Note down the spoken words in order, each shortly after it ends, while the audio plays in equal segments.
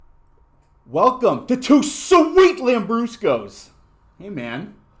Welcome to Two Sweet Lambruscos. Hey,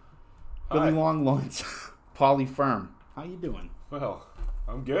 man. Hi. Billy Longloins, Polly Firm. How you doing? Well,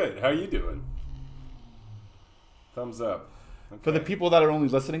 I'm good. How you doing? Thumbs up. Okay. For the people that are only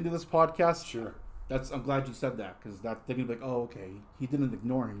listening to this podcast, Sure. I'm glad you said that, because they're going to be like, oh, okay. He didn't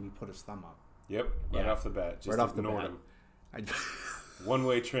ignore him. He put his thumb up. Yep. Right Yeah. off the bat. Just Right off the ignored bat. him.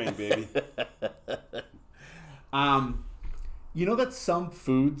 One-way train, baby. You know that some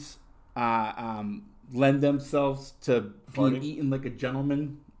foods lend themselves to being Farting? eaten like a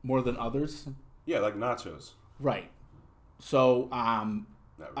gentleman more than others? Yeah, like nachos. Right. So Not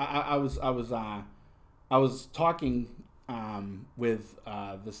really. I was talking with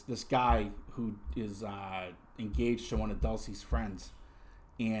this guy who is engaged to one of Dulcie's friends,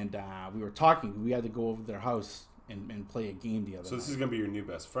 and we were talking. We had to go over to their house and play a game the other So this night. is gonna be your new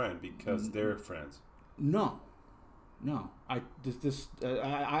best friend because they're friends. No. I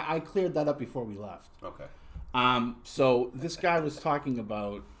cleared that up before we left. Okay. So this guy was talking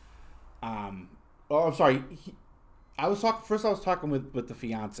about. I'm sorry. I was talking with the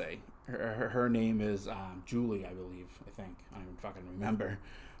fiance. Her name is Julie, I believe. I think I don't even fucking remember,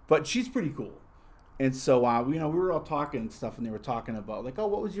 but she's pretty cool. And so we were all talking and stuff, and they were talking about like, oh,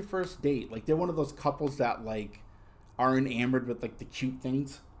 what was your first date? Like they're one of those couples that like are enamored with like the cute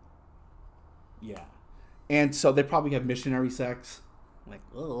things. Yeah. And so they probably have missionary sex, like,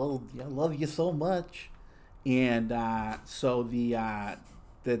 oh, I love you so much. And so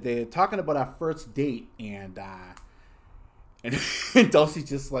they're talking about our first date, and Dulcie's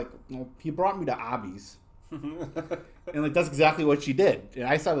just like, well, he brought me to Abby's. And like that's exactly what she did. And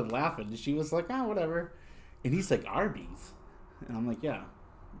I started laughing, and she was like, oh, whatever. And he's like, Arby's? And I'm like, yeah.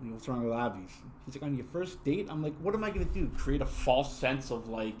 What's wrong with Abby's? He's like, on your first date? I'm like, what am I gonna do? Create a false sense of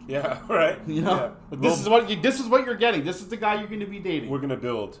like, Yeah. Right. you know, Yeah. like, this is what you're getting. This is the guy you're gonna be dating. We're gonna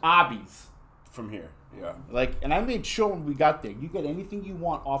build Abby's. from here. Yeah. Like, and I made sure when we got there, you get anything you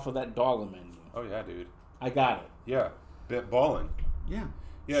want off of that dollar menu. Oh yeah, dude. I got it. Yeah. Bet ballin'. Yeah.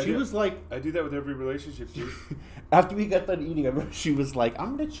 Yeah. She yeah. was like, I do that with every relationship, dude. after we got done eating, she was like,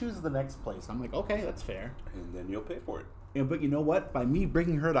 I'm gonna choose the next place. I'm like, okay, that's fair. And then you'll pay for it. And but you know what? By me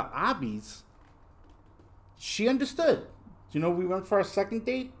bringing her to Abby's, she understood. You know, we went for our second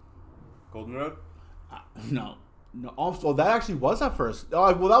date. Golden Road. No. Also, that actually was our first.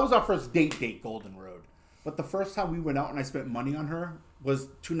 Well, that was our first date, Golden Road. But the first time we went out and I spent money on her was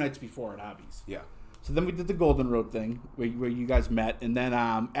 2 nights before at Abby's. Yeah. So then we did the Golden Road thing where you guys met, and then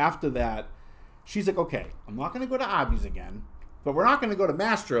after that, she's like, "Okay, I'm not going to go to Abby's again, but we're not going to go to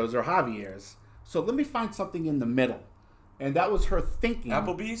Mastro's or Javier's. So let me find something in the middle." And that was her thinking.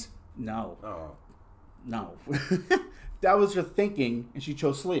 Applebee's. No. Oh. No. That was her thinking, and she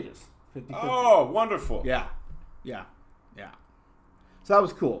chose Slater's. 50-50. Oh, wonderful. Yeah. So that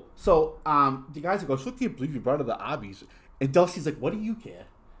was cool. So the guys go, "So can't believe you brought her to Abby's." And Dulcie's like, "What do you care?"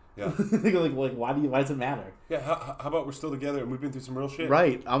 Yeah. like why does it matter? Yeah. How about we're still together and we've been through some real shit?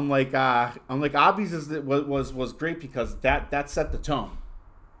 Right. I'm like Abby's was great because that set the tone.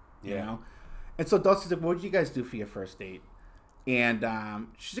 You Yeah. know? And so Dulcie's like, "What did you guys do for your first date?" And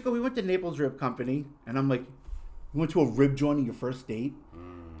she's like, "Oh, we went to Naples Rib Company." And I'm like, "You went to a rib joint on your first date?"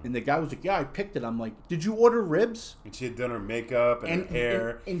 And the guy was like, "Yeah, I picked it." I'm like, "Did you order ribs?" And she had done her makeup and her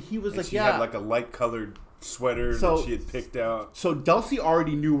hair. And he was and like, she "Yeah." had like a light colored sweater So- that she had picked out. So Dulcie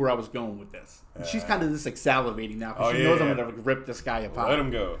already knew where I was going with this. And she's kind of just like salivating now because Oh, she yeah, knows I'm yeah. gonna like, rip this guy apart. Let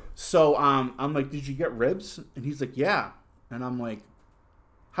him go. So I'm like, "Did you get ribs?" And he's like, "Yeah." And I'm like,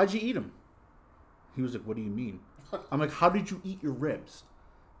 "How'd you eat them?" He was like, "What do you mean?" I'm like, "How did you eat your ribs?"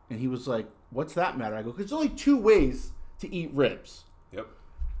 And he was like, "What's that matter?" I go, "'Cause there's only 2 ways to eat ribs. Yep.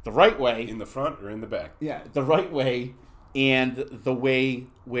 The right way." In the front or in the back. Yeah, the right way, and the way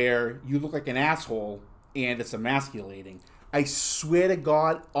where you look like an asshole and it's emasculating. I swear to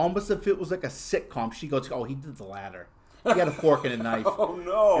God, almost if it was like a sitcom, she goes, "Oh, he did the latter. He had a fork and a knife." Oh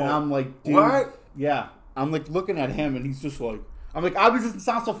no. And I'm like, "Dude." What? Yeah. I'm like looking at him, and he's just like, I'm like, "Obviously doesn't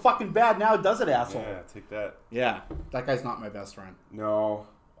sound so fucking bad now, does it, asshole?" Yeah, take that. Yeah. That guy's not my best friend. No.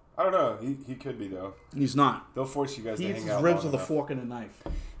 I don't know. He could be though. He's not. They'll force you guys He to eats hang his out. ribs long with a enough. fork and a knife.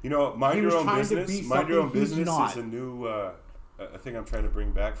 You know, mind He your was own trying to business. be Mind your own something he's business not. is a new a thing I'm trying to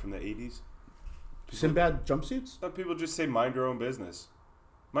bring back from the 80s. Sinbad jumpsuits? Some people just say mind your own business.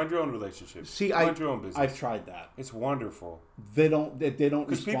 Mind your own relationships. See, mind your own business. I've tried that. It's wonderful. They don't Because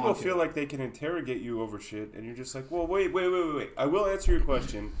respond people to feel it. like they can interrogate you over shit, and you're just like, well, wait. I will answer your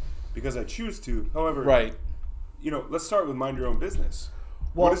question because I choose to. However, Right. you know, let's start with mind your own business.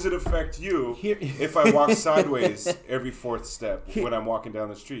 Well, what does it affect you here- if I walk sideways every 4th step when I'm walking down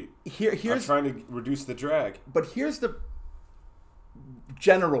the street? I'm Here's trying to reduce the drag. but here's the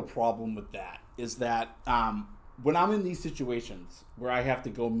general problem with that is that when I'm in these situations where I have to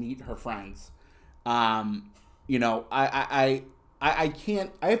go meet her friends, you know, I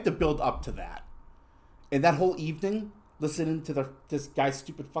can't. I have to build up to that, and that whole evening listening to this guy's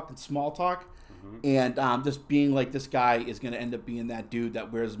stupid fucking small talk. And just being like, this guy is going to end up being that dude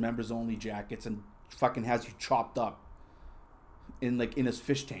that wears members only jackets and fucking has you chopped up in his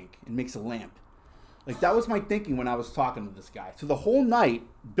fish tank and makes a lamp. Like, that was my thinking when I was talking to this guy. So the whole night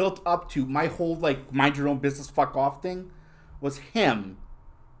built up to my whole, like, mind your own business, fuck off thing was him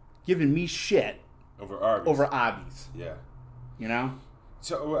giving me shit over Arby's. Yeah. You know?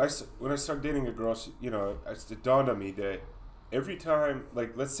 So when I started dating a girl, you know, it dawned on me that every time,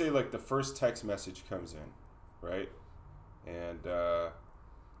 like, let's say, like, the first text message comes in, right? And,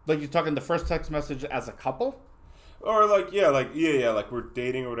 like, you're talking the first text message as a couple? Or, like like, we're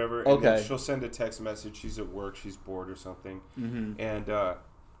dating or whatever. And then Okay. she'll send a text message. She's at work. She's bored or something. Mm-hmm.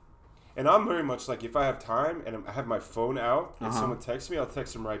 And I'm very much like, if I have time and I have my phone out and someone texts me, I'll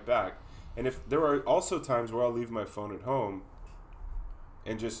text them right back. And if there are also times where I'll leave my phone at home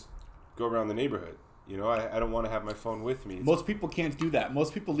and just go around the neighborhood. You know, I don't want to have my phone with me. Most people can't do that.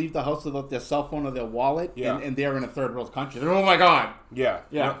 Most people leave the house without their cell phone or their wallet, Yeah. and they're in a third world country. They're, oh my God. Yeah.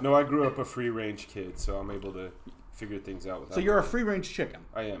 Yeah. No, I grew up a free range kid, so I'm able to figure things out without. So you're a free range chicken.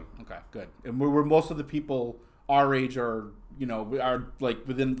 I am. Okay, good. And we're most of the people our age are, you know, are like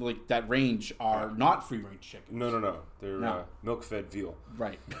within like that range are not free range chickens. No. They're milk fed veal.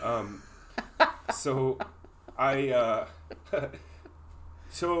 Right. So I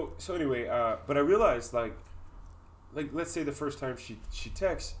so anyway, but I realized like let's say the first time she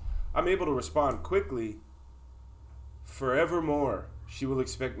texts, I'm able to respond quickly. Forevermore, she will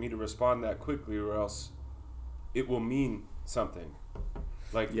expect me to respond that quickly, or else it will mean something.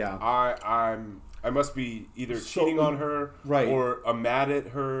 Like, yeah. I must be either cheating on her, right, or I'm mad at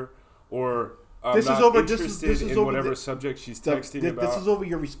her, or I'm this not is over, interested this is in over whatever subject she's texting about. This is over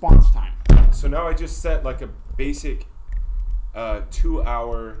your response time. So now I just set like a basic 2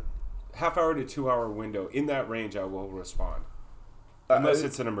 hour, half hour to 2 hour window. In that range, I will respond. Unless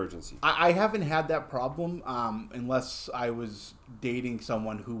it's an emergency. I haven't had that problem unless I was dating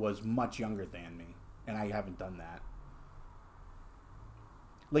someone who was much younger than me, and I haven't done that.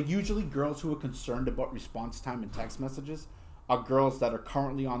 Like, usually girls who are concerned about response time in text messages are girls that are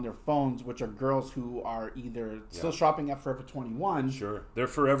currently on their phones, which are girls who are either still shopping at Forever 21. Sure. They're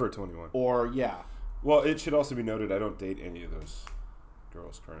Forever 21. Or, yeah. Well, it should also be noted I don't date any of those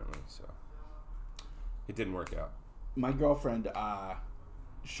girls currently, so it didn't work out. My girlfriend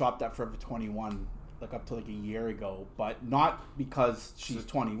shopped at Forever 21 like up to like a year ago, but not because she's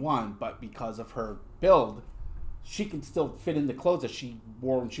 21, but because of her build. She can still fit in the clothes that she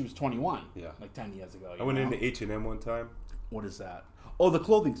wore when she was 21. Yeah. Like 10 years ago. I went into H&M one time. What is that? Oh, the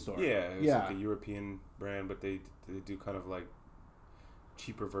clothing store. Yeah. It was like a European brand, but they do kind of like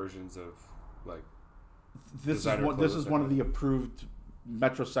cheaper versions of like This is one of the approved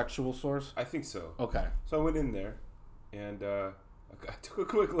metrosexual stores? I think so. Okay. So I went in there and I took a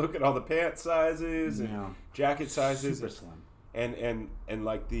quick look at all the pant sizes and jacket sizes. Super slim. And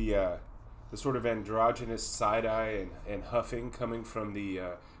like the sort of androgynous side-eye and huffing coming from the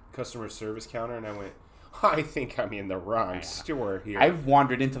customer service counter, and I went, I think I'm in the wrong store here. I've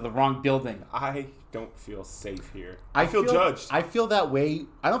wandered into the wrong building. I don't feel safe here. I feel judged. I feel that way.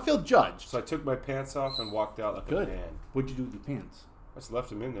 I don't feel judged. So I took my pants off and walked out like Good. a man. What'd you do with your pants? I just left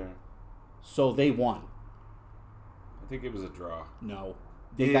them in there. So they won. I think it was a draw. No.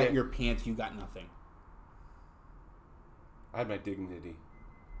 They got your pants, you got nothing. I had my dignity.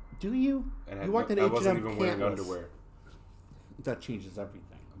 Do you? And You worked at I H&M wasn't even wearing pantless. underwear. That changes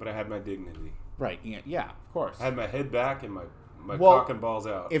everything. But I had my dignity. Right, yeah, of course. I had my head back and my cock and balls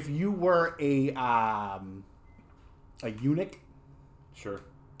out. If you were a eunuch. Sure.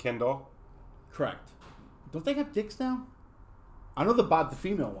 Ken doll? Correct. Don't they have dicks now? I know the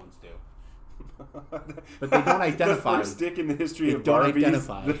female ones do. But they don't identify. The first dick in the history of don't Barbies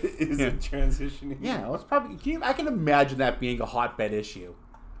identify. is transitioning. Yeah, well, it's probably. I can imagine that being a hotbed issue.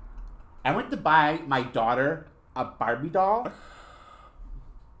 I went to buy my daughter a Barbie doll.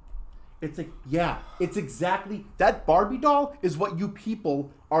 It's like, yeah, it's exactly that Barbie doll is what you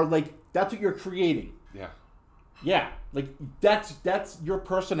people are like. That's what you're creating. Yeah. Yeah, like that's your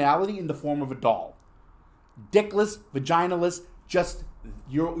personality in the form of a doll. Dickless, vaginaless, just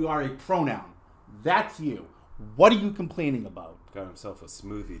you are a pronoun. That's you. What are you complaining about? Got himself a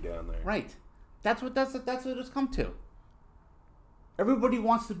smoothie down there. Right. That's what it's come to. Everybody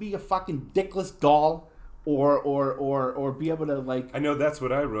wants to be a fucking dickless doll or be able to like. I know that's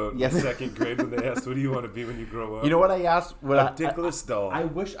what I wrote Yes. in second grade when they asked, "What do you want to be when you grow up?" You know what I asked? A Dickless doll. I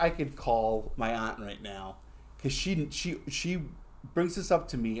wish I could call my aunt right now because she brings this up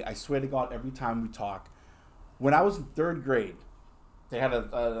to me. I swear to God, every time we talk. When I was in third grade, they had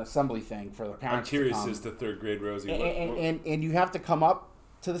an assembly thing for the parents. I'm curious as to third grade Rosie. And you have to come up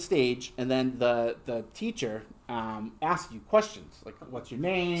to the stage, and then the teacher asks you questions like, "What's your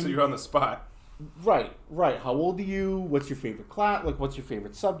name?" So you're on the spot. Right. How old are you? What's your favorite class? Like, what's your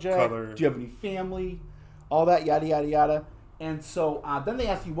favorite subject? Color. Do you have any family? All that, yada, yada, yada. And so then they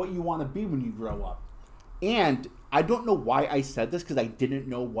ask you what you want to be when you grow up. And I don't know why I said this because I didn't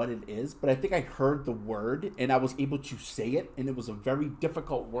know what it is, but I think I heard the word and I was able to say it, and it was a very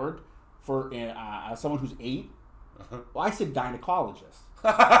difficult word for someone who's 8. Well, I said gynecologist.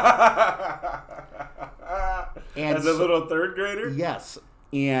 And as a little third grader? Yes.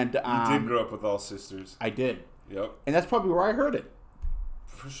 And you did grow up with all sisters. I did. Yep. And that's probably where I heard it.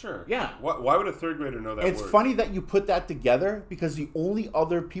 For sure. Yeah. Why would a third grader know that It's word? funny that you put that together because the only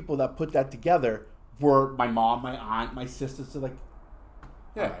other people that put that together were my mom, my aunt, my sisters. So like,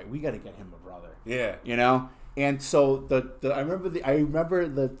 Yeah. all right, we got to get him a brother. Yeah. You know? And so I remember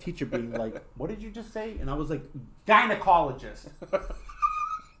the teacher being like, "What did you just say?" And I was like, "Gynecologist."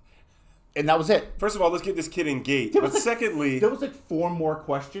 And that was it. First of all, let's get this kid engaged. There But was secondly, there was like 4 more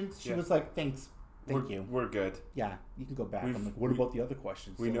questions. She Yeah. was like, "Thank you. We're good. Yeah, you can go back." I'm like, "What about the other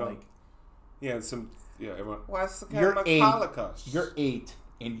questions?" We So, know. like, Yeah, everyone. What's the you're 8. Holocaust? You're 8,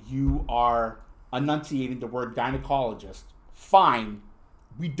 and you are enunciating the word gynecologist. Fine.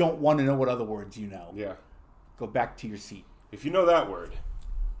 We don't want to know what other words you know. Yeah. Go back to your seat. If you know that word.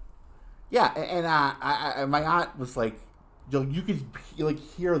 Yeah, and my aunt was like, you could like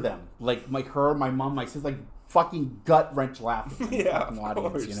hear them, like her, my mom, my sister, like fucking gut wrench laughing. From the Yeah, fucking of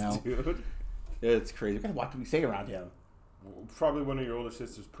audience, course, you know. dude. It's crazy. What kind of what do we say around here? Probably one of your older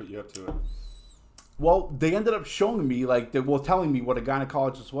sisters put you up to it. Well, they ended up showing me, like, they were telling me what a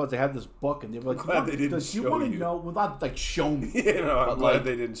gynecologist was. They had this book, and they were like, Glad they didn't do you show want to you. know? Well, not, like, show me. You know, I'm But, glad like-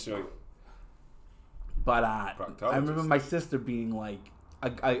 they didn't show you. But I remember Proctologist. my sister being like,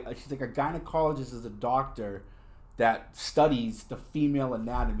 she's like, a gynecologist is a doctor that studies the female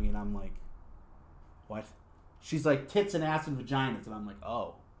anatomy. And I'm like, what? She's like, tits and ass and vaginas. And I'm like,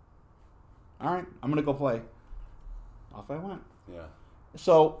 oh. All right, I'm going to go play. Off I went. Yeah.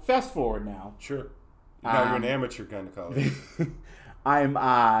 So, fast forward now. Sure. Now you're an amateur gynecologist. I'm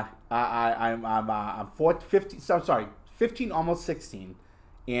 15, almost 16,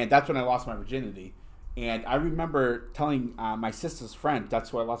 and that's when I lost my virginity. And I remember telling my sister's friend, that's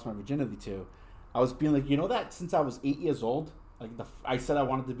who I lost my virginity to. I was being like, you know that since I was 8 years old, like I said I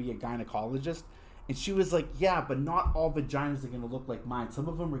wanted to be a gynecologist, and she was like, yeah, but not all vaginas are gonna look like mine. Some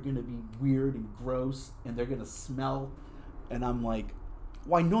of them are gonna be weird and gross, and they're gonna smell. And I'm like,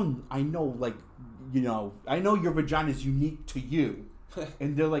 well, I know, like, you know, I know your vagina is unique to you,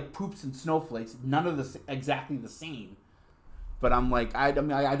 and they're like poops and snowflakes, none of this exactly the same. But I'm like, I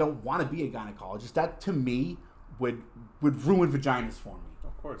mean, I don't want to be a gynecologist. That to me would ruin vaginas for me.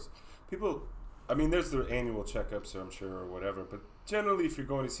 Of course. People, I mean, there's their annual checkups, I'm sure, or whatever. But generally, if you're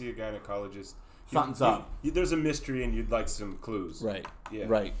going to see a gynecologist, Something's up. There's a mystery, and you'd like some clues. Right. Yeah.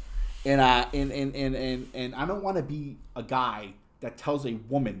 Right. And I don't want to be a guy that tells a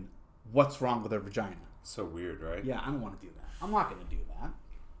woman what's wrong with her vagina. So weird, right? Yeah, I don't want to do that. I'm not going to do that.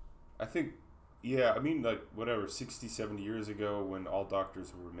 I think, yeah, I mean, like, whatever, 60, 70 years ago when all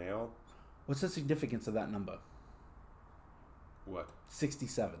doctors were male. What's the significance of that number? What?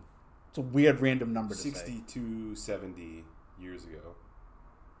 67. It's a weird random number to 60 say. to 70 years ago.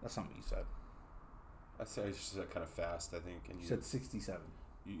 That's not what you said. I said kind of fast, I think. And You said 67.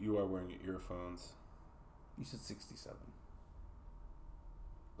 you are wearing earphones. You said 67.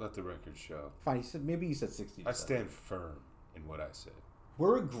 Let the record show. Fine, maybe you said 67. I stand firm in what I said.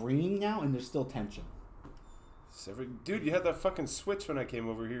 We're agreeing now, and there's still tension. Dude, you had that fucking switch when I came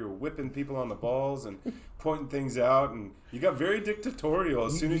over here. You were whipping people on the balls and pointing things out, and you got very dictatorial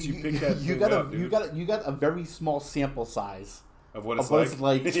as soon as you picked that thing up, dude. You got a very small sample size Of what it's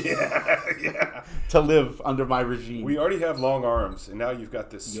like yeah. to live under my regime. We already have long arms, and now you've got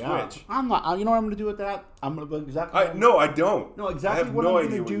this switch. I'm not. You know what I'm going to do with that? I'm going to exactly. I don't. No, I exactly have what no I'm idea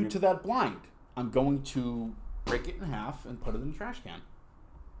going to what do you- to that blind. I'm going to break it in half and put it in the trash can.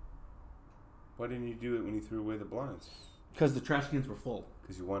 Why didn't you do it when you threw away the blinds? Because the trash cans were full.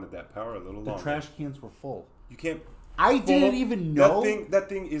 Because you wanted that power a little The longer. trash cans were full. You can't. I didn't even know. That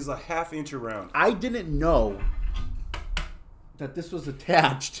thing is a half inch around. I didn't know that this was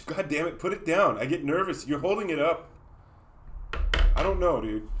attached. God damn it! Put it down. I get nervous. You're holding it up. I don't know,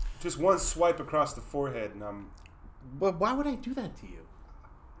 dude. Just one swipe across the forehead, and I'm. But why would I do that to you?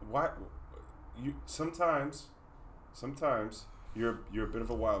 Why? You sometimes you're a bit of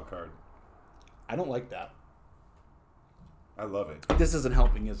a wild card. I don't like that. I love it. This isn't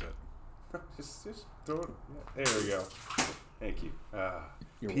helping, is it? just throw it. Yeah, there we go. Thank you.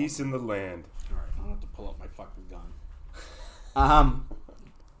 Peace welcome. in the land. All right, I'll have to pull out my fucking gun.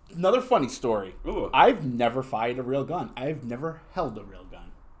 Another funny story. Ooh. I've never fired a real gun. I've never held a real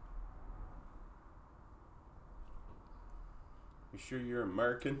gun. You sure you're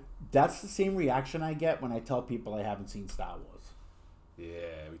American? That's the same reaction I get when I tell people I haven't seen Star Wars.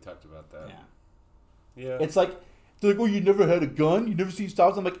 Yeah, we talked about that. Yeah. Yeah. It's like, they're like, oh, you never had a gun? You never seen Star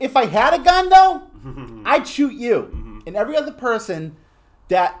Wars? I'm like, if I had a gun, though, I'd shoot you. Mm-hmm. And every other person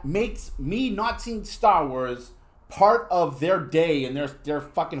that makes me not seeing Star Wars part of their day and their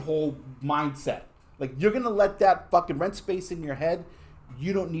fucking whole mindset. Like, you're going to let that fucking rent space in your head?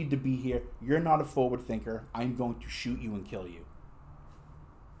 You don't need to be here. You're not a forward thinker. I'm going to shoot you and kill you.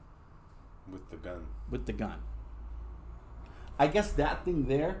 With the gun. With the gun. I guess that thing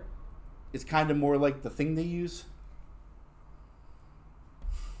there is kind of more like the thing they use.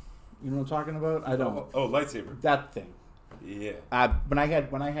 You know what I'm talking about? I don't. Oh, lightsaber. That thing. Yeah. When I had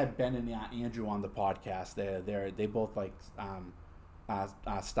Ben and Andrew on the podcast, they both like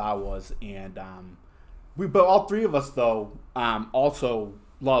Star Wars, and but all three of us though also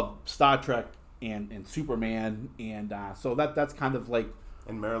love Star Trek and Superman, and so that's kind of like.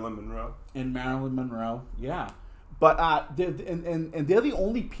 And Marilyn Monroe. And Marilyn Monroe, yeah. But they're the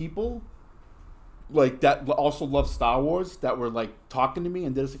only people like that also love Star Wars that were like talking to me,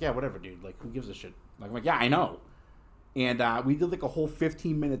 and they're just like, yeah, whatever, dude. Like, who gives a shit? Like, I'm like, yeah, I know. And we did like a whole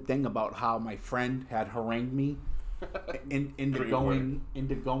 15-minute thing about how my friend had harangued me into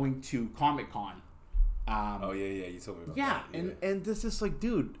going to Comic-Con. Oh yeah, you told me about that. Yeah, and this is like,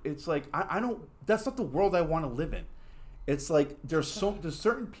 dude, it's like I don't. That's not the world I want to live in. It's like there's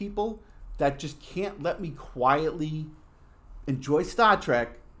certain people that just can't let me quietly enjoy Star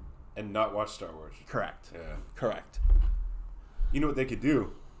Trek and not watch Star Wars. Correct. Yeah. Correct. You know what they could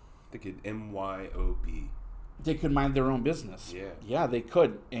do? They could MYOB. They could mind their own business. Yeah. Yeah, they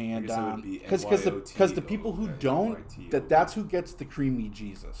could. And because the people who don't, that's who gets the creamy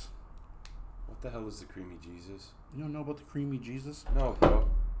Jesus. What the hell is the creamy Jesus? You don't know about the creamy Jesus? No, bro.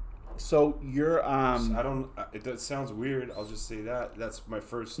 So you're I don't. It sounds weird. I'll just say that. That's my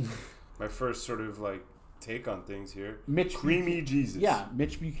first sort of like take on things here. Creamy Jesus. Yeah,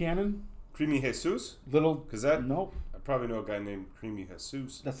 Mitch Buchanan. Creamy Jesus. Because nope. I probably know a guy named Creamy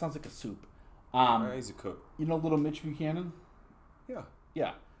Jesus. That sounds like a soup. He's a cook. You know little Mitch Buchanan? Yeah.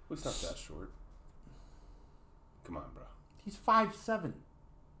 Yeah. Well, he's not that short. Come on, bro. He's 5'7".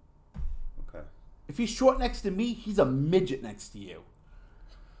 Okay. If he's short next to me, he's a midget next to you.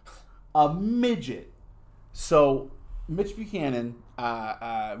 A midget. So Mitch Buchanan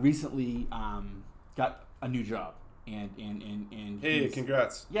recently got a new job, and hey,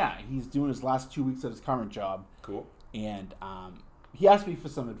 congrats. Yeah, he's doing his last 2 weeks at his current job. Cool. And he asked me for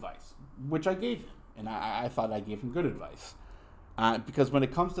some advice, which I gave him, and I thought I gave him good advice, because when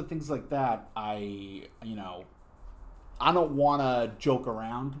it comes to things like that, I don't want to joke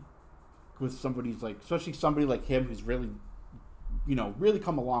around with somebody's like, especially somebody like him who's really. Really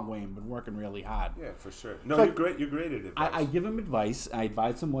come a long way and been working really hard. Yeah, for sure. No, so you're great. You're great at advice. I give him advice. I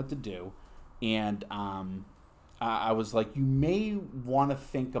advise him what to do, and I was like, you may want to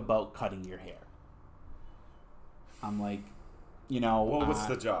think about cutting your hair. I'm like, Well, what's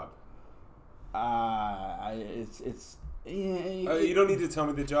the job? It's. You don't need to tell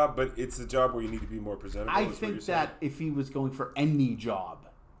me the job, but it's the job where you need to be more presentable. I think that if he was going for any job.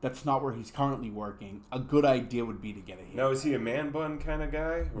 That's not where he's currently working. A good idea would be to get a haircut. Now, is he a man bun kind of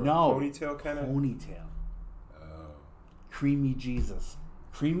guy? Or no. A ponytail kind of? Ponytail. Oh. Creamy Jesus.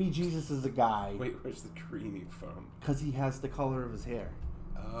 Creamy Jesus is a guy. Wait, where's the creamy from? Because he has the color of his hair.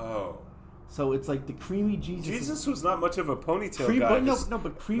 Oh. So it's like the creamy Jesus. Jesus was not much of a ponytail guy.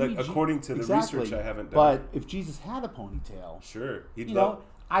 But creamy according to the research I haven't done. But if Jesus had a ponytail. Sure.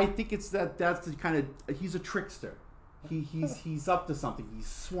 I think it's that's the kind of, he's a trickster. He's up to something. He's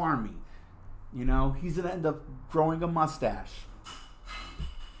swarmy. He's gonna end up growing a mustache.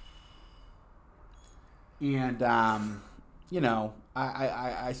 And I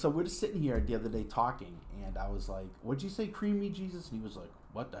so we're just sitting here the other day talking, and I was like, "What'd you say, creamy Jesus?" And he was like,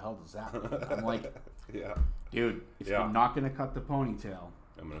 "What the hell does that mean?" I'm like, "Yeah, dude, if you're not gonna cut the ponytail,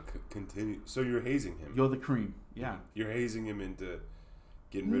 I'm gonna continue." So you're hazing him. You're the cream. Yeah, you're hazing him into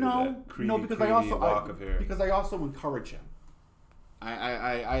getting rid of that creamy lock of hair. Because I also encourage him.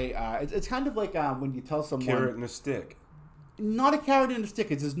 It's kind of like when you tell someone carrot and a stick. Not a carrot and a stick.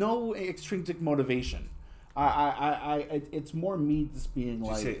 There's no extrinsic motivation. It's more me just being Did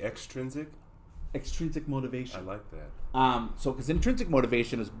like. you say extrinsic? Extrinsic motivation. I like that. So because intrinsic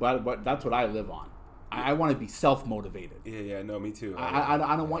motivation is that's what I live on. I want to be self-motivated. Yeah, no, me too. I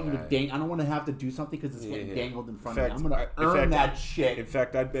don't want you to I don't want to have to do something because it's getting dangled in front of me. I'm going to earn that shit. In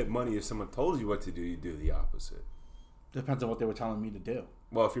fact, I'd bet money if someone told you what to do, you'd do the opposite. Depends on what they were telling me to do.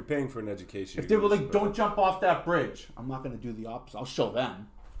 Well, if you're paying for an education, if they were like, "Don't jump off that bridge," I'm not going to do the opposite. I'll show them.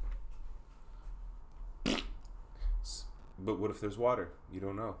 But what if there's water? You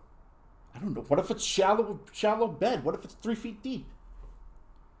don't know. I don't know. What if it's shallow bed? What if it's 3 feet deep?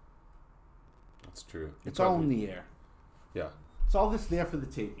 That's true. It's all in the air. Yeah. It's all this there for the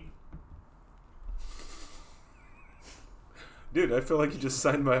taking. Dude, I feel like you just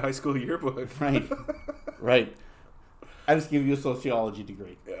signed my high school yearbook. Right. I just gave you a sociology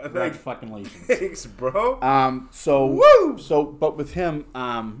degree. Yeah, Congratulations. Thanks, bro. But with him,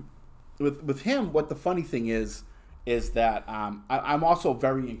 with him, what the funny thing is that I'm also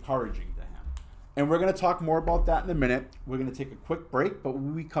very encouraging to him. And we're going to talk more about that in a minute. We're going to take a quick break, but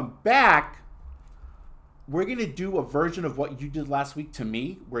when we come back, we're going to do a version of what you did last week to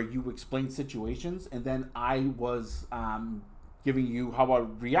me, where you explained situations, and then I was giving you how I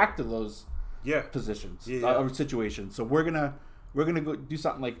react to those positions or situations. So we're gonna go do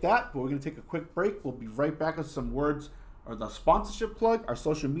something like that, but we're gonna take a quick break. We'll be right back with some words or the sponsorship plug, our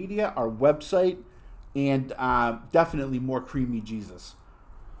social media, our website, and definitely more creamy Jesus.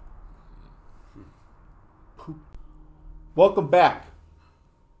 Welcome back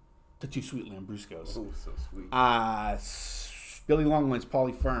to Two Sweet Lambruscos. Oh, so sweet. Billy Longlegs,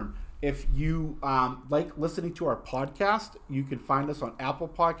 Pauly Firm. If you like listening to our podcast, you can find us on Apple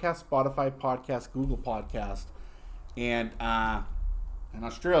Podcasts, Spotify Podcasts, Google Podcasts, and in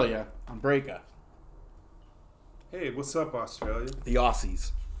Australia on Breaker. Hey, what's up, Australia? The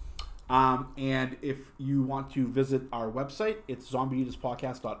Aussies. And if you want to visit our website, it's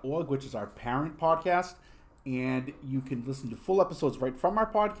zombieeaterspodcast.org, which is our parent podcast. And you can listen to full episodes right from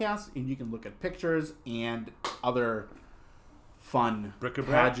our podcast, and you can look at pictures and other fun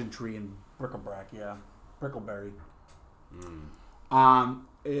pageantry and bric-a-brac, brickleberry.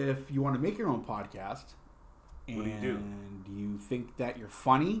 If you want to make your own podcast and you think that you're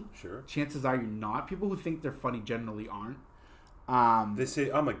funny, chances are you're not. People who think they're funny generally aren't. They say,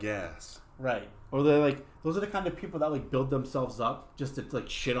 I'm a gas. Right. Or they're like, those are the kind of people that like build themselves up just to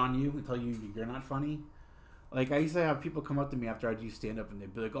like shit on you and tell you you're not funny. Like, I used to have people come up to me after I do stand-up, and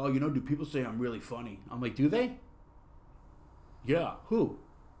they'd be like, oh, do people say I'm really funny? I'm like, do they? Yeah. Who?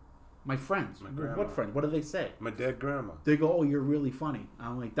 My friends. My grandma. What friends? What do they say? My dead grandma. They go, oh, you're really funny.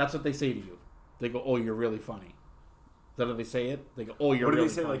 I'm like, that's what they say to you. They go, oh, you're really funny. Is that how they say it? They go, oh, you're really funny. What do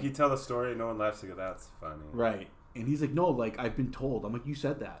they say? Funny. Like, you tell a story and no one laughs. They go, that's funny. Right. And he's like, no, like, I've been told. I'm like, you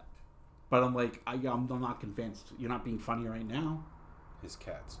said that. But I'm like, I'm not convinced. You're not being funny right now. His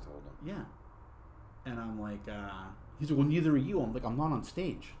cats told him. Yeah. And I'm like, he's like, well, neither are you. I'm like, I'm not on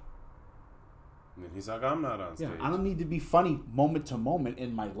stage. And then he's like, I'm not on stage. Yeah, I don't need to be funny moment to moment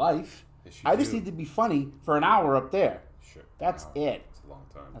in my life. Yes, I just need to be funny for an hour up there. Sure. That's it. It's a long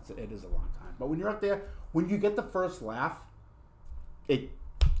time. It is a long time. But when you're up there, when you get the first laugh, it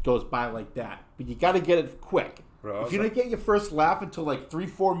goes by like that. But you got to get it quick. Bro, if you don't get your first laugh until like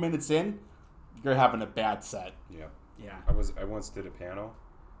 3-4 minutes in, you're having a bad set. Yeah. Yeah. I once did a panel,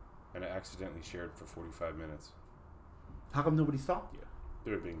 and I accidentally shared for 45 minutes. How come nobody stopped you?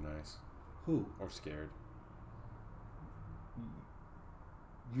 They were being nice. Who? Or scared.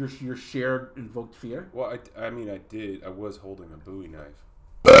 Your shared invoked fear? Well, I mean, I did. I was holding a Bowie knife.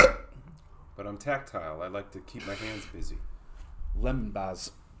 But I'm tactile. I like to keep my hands busy. Lemon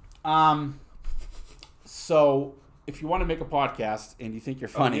bars. So, if you want to make a podcast and you think you're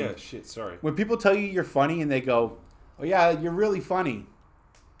funny... Oh, yeah, shit, sorry. When people tell you you're funny and they go, oh, yeah, you're really funny.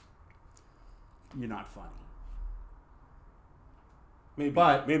 You're not funny.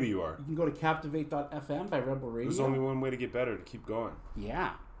 Maybe you are. You can go to Captivate.fm by Rebel Radio. There's only one way to get better, to keep going.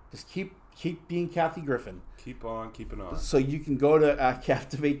 Yeah. Just keep being Kathy Griffin. Keep on keeping on. So you can go to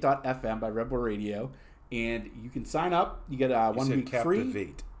Captivate.fm by Rebel Radio, and you can sign up. You get 1 week Captivate.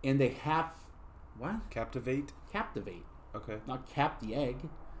 free. And they have... What? Captivate? Captivate. Okay. Not cap the egg.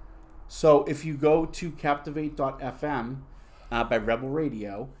 So if you go to Captivate.fm by Rebel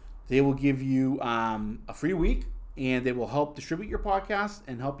Radio, they will give you a free week, and they will help distribute your podcast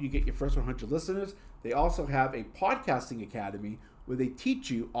and help you get your first 100 listeners. They also have a podcasting academy where they teach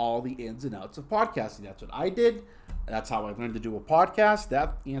you all the ins and outs of podcasting. That's what I did. That's how I learned to do a podcast.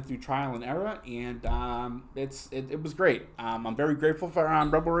 That and through trial and error, and it was great. I'm very grateful for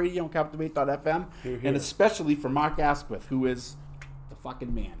Rebel Radio and Captivate.fm, and especially for Mark Asquith, who is the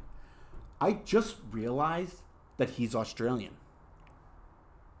fucking man. I just realized that he's Australian.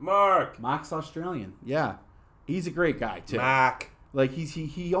 Mark's Australian. Yeah, he's a great guy too. Like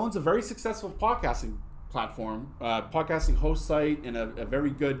he owns a very successful podcasting platform, podcasting host site, and a very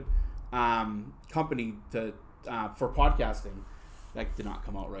good company for podcasting. That did not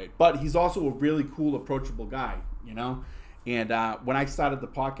come out right, but he's also a really cool, approachable guy, you know. And when I started the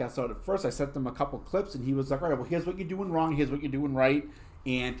podcast out at first, I sent him a couple clips, and he was like, "All right, well, here's what you're doing wrong. Here's what you're doing right."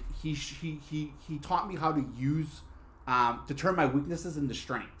 And he taught me how to use to turn my weaknesses into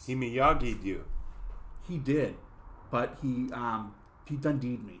strengths. He Miyagi'd you. He did, but he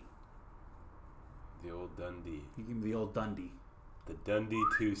Dundee'd me. The old Dundee. He gave me the old Dundee. The Dundee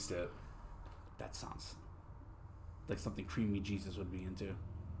two-step. That sounds like something Creamy Jesus would be into.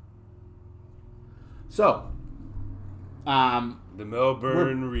 So, the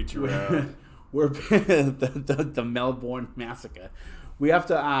Melbourne reach around. We're the Melbourne massacre. We have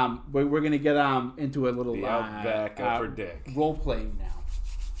to we're gonna get into a little the Outback Upper Deck role play now.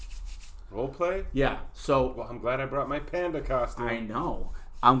 Role play? Yeah. So well, I'm glad I brought my panda costume. I know.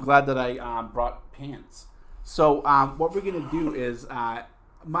 I'm glad that I brought pants. So what we're gonna do is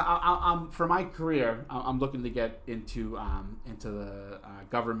for my career, I'm looking to get into the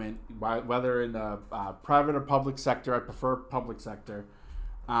government, whether in the private or public sector. I prefer public sector,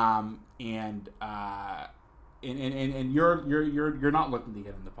 and you're not looking to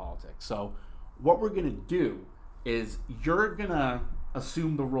get into politics. So what we're gonna do is you're gonna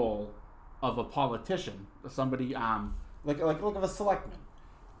assume the role of a politician, somebody like of a selectman,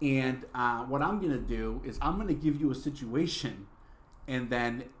 and what I'm gonna do is I'm gonna give you a situation. And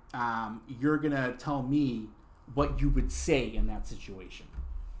then you're going to tell me what you would say in that situation.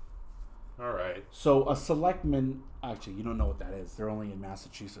 All right. So a selectman, actually, you don't know what that is. They're only in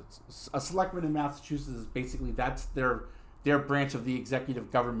Massachusetts. A selectman in Massachusetts is basically, that's their branch of the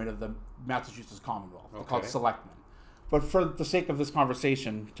executive government of the Massachusetts Commonwealth. They're called selectmen. But for the sake of this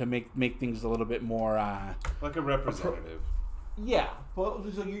conversation, to make things a little bit more... like a representative. Yeah. Well,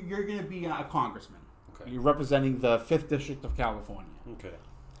 so you're going to be a congressman. Okay. You're representing the 5th District of California. Okay.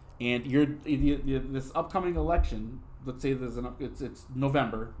 And you're this upcoming election. Let's say it's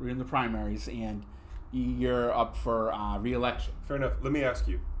November. We're in the primaries, and you're up for re-election. Fair enough. Let me ask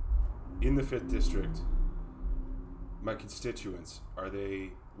you: in the 5th District, my constituents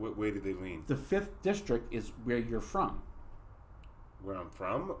what way do they lean? The 5th District is where you're from. Where I'm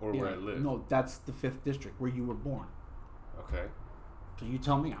from, or where I live? No, that's the 5th District where you were born. Okay. So you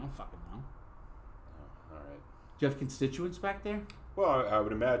tell me. I don't fucking know. All right. Do you have constituents back there? Well, I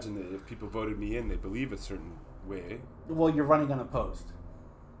would imagine that if people voted me in, they believe a certain way. Well, you're running unopposed.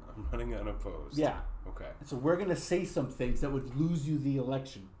 I'm running unopposed. Yeah. Okay. So we're going to say some things that would lose you the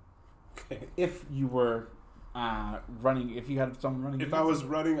election. Okay. If you were running, if you had someone running. If I was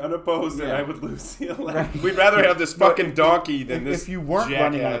running unopposed, then I would lose the election. Right. We'd rather have this fucking donkey than this. If you weren't jackass.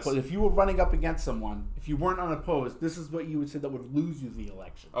 running unopposed, if you were running up against someone, if you weren't unopposed, this is what you would say that would lose you the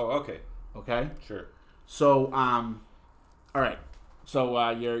election. Oh, okay. Okay. Sure. So, all right. So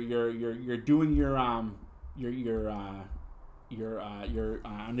you're doing your on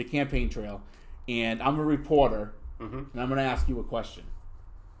the campaign trail, and I'm a reporter, and I'm going to ask you a question.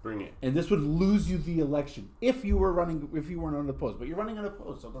 Bring it. And this would lose you the election if you weren't unopposed, but you're running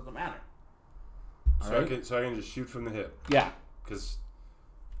unopposed, so it doesn't matter. So I can just shoot from the hip. Yeah. Because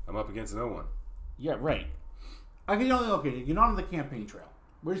I'm up against no one. Yeah, right. You're not on the campaign trail.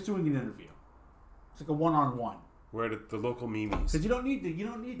 We're just doing an interview. It's like a one-on-one. We're at the local Mimi's. Because you don't need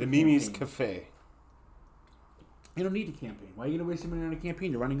the Mimi's Cafe. You don't need to campaign. Why are you going to waste your money on a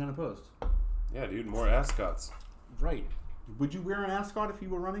campaign? You're running unopposed. Yeah, dude, more ascots. Right. Would you wear an ascot if you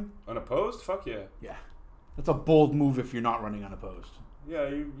were running? Unopposed? Fuck yeah. Yeah. That's a bold move if you're not running unopposed. Yeah,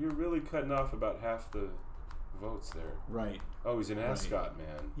 you're really cutting off about half the votes there. Right. Oh, he's an ascot,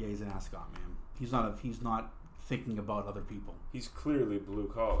 man. Yeah, he's an ascot, man. He's not thinking about other people. He's clearly blue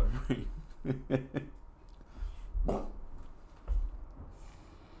collar. Right.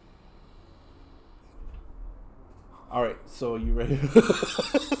 All right, so are you ready?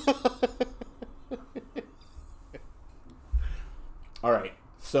 All right,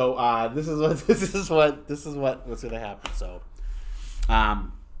 so this is what's gonna happen. So,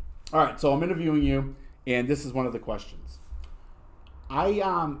 all right, so I'm interviewing you, and this is one of the questions. I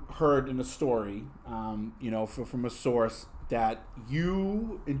heard in a story, from a source that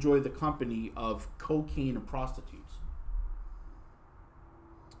you enjoy the company of cocaine and prostitutes.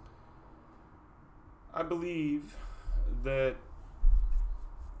 I believe that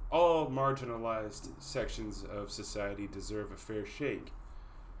all marginalized sections of society deserve a fair shake.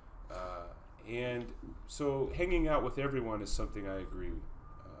 And so hanging out with everyone is something I agree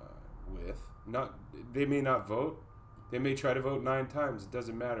with. They may not vote. They may try to vote 9 times. It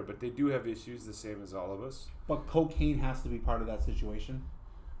doesn't matter. But they do have issues the same as all of us. But cocaine has to be part of that situation?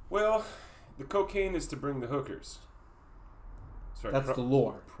 Well, the cocaine is to bring the hookers. Sorry, that's the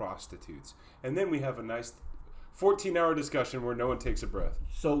lore. Prostitutes. And then we have a nice 14-hour discussion where no one takes a breath.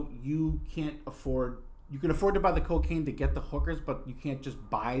 So you can't afford... You can afford to buy the cocaine to get the hookers, but you can't just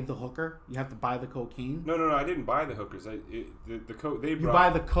buy the hooker. You have to buy the cocaine. No. I didn't buy the hookers. The coke. You buy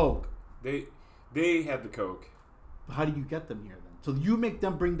the coke. They had the coke. How do you get them here then? So you make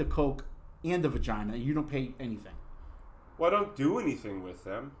them bring the coke and the vagina. And you don't pay anything. Well, I don't do anything with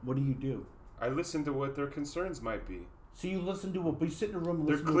them. What do? I listen to what their concerns might be. So you listen to you sit in a room and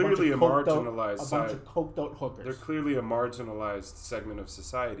they're listen clearly to a marginalized a bunch of coked out hookers. They're clearly a marginalized segment of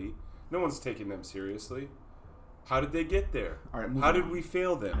society. No one's taking them seriously. How did they get there? All right, how did we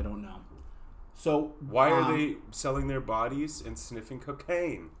fail them? I don't know. So why are they selling their bodies and sniffing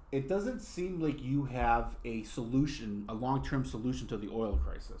cocaine? It doesn't seem like you have a solution, a long-term solution to the oil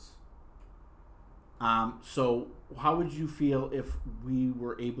crisis. So how would you feel if we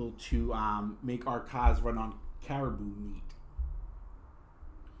were able to make our cars run on caribou meat?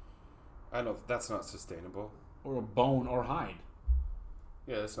 I know that's not sustainable. Or a bone or hide.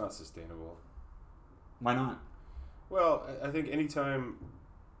 Yeah, that's not sustainable. Why not? Well, I think anytime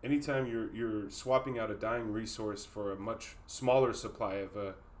you're swapping out a dying resource for a much smaller supply of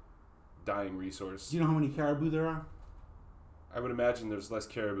a dying resource. Do you know how many caribou there are? I would imagine there's less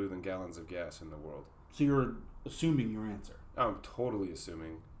caribou than gallons of gas in the world. So you're assuming your answer? I'm totally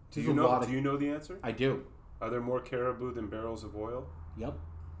assuming. Do There's you know the answer? I do. Are there more caribou than barrels of oil? Yep.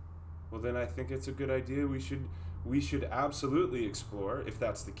 Well, then I think it's a good idea. We should absolutely explore if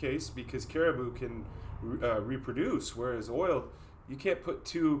that's the case, because caribou can reproduce, whereas oil, you can't put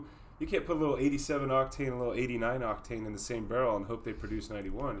a little 87 octane and a little 89 octane in the same barrel and hope they produce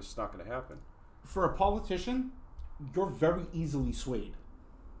 91. It's just not going to happen. For a politician, you're very easily swayed.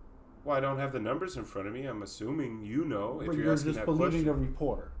 Well, I don't have the numbers in front of me. I'm assuming you know. But you're just believing a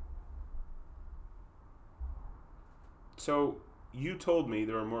reporter. So you told me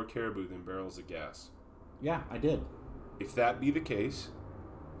there are more caribou than barrels of gas. Yeah, I did. If that be the case,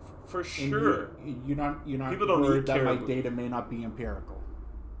 for sure. You're not people don't worried eat that caribou. My data may not be empirical.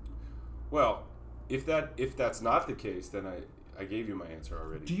 Well, if that's not the case, then I gave you my answer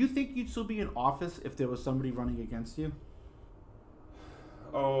already. Do you think you'd still be in office if there was somebody running against you?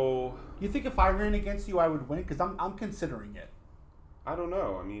 Oh. You think if I ran against you, I would win? Because I'm considering it. I don't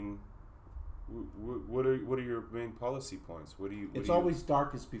know. I mean, what are your main policy points? It's always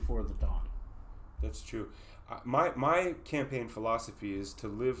darkest before the dawn. That's true. My campaign philosophy is to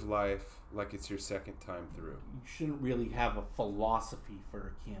live life like it's your second time through. You shouldn't really have a philosophy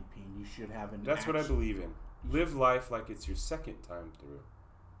for a campaign. You should have an That's what I believe in. Live life like it's your second time through.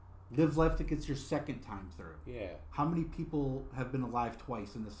 Live life like it's your second time through. Yeah. How many people have been alive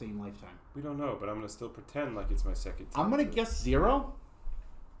twice in the same lifetime? We don't know, but I'm going to still pretend like it's my second time I'm going to guess 0.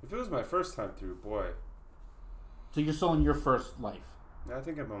 If it was my first time through, boy. So you're still in your first life? I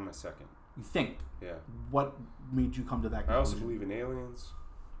think I'm on my second. You think? Yeah. What made you come to that conclusion? I also believe in aliens.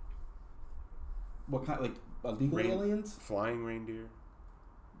 What kind? Like illegal aliens? Flying reindeer.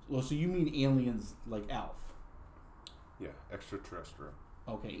 Well, so you mean aliens like Alf? Yeah, extraterrestrial.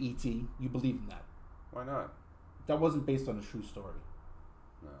 Okay, E.T. You believe in that? Why not? That wasn't based on a true story.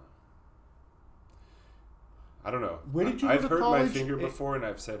 No. I don't know. Where did you go I've to hurt college? My finger before and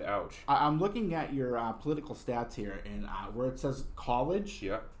I've said ouch. I'm looking at your political stats here, and where it says college,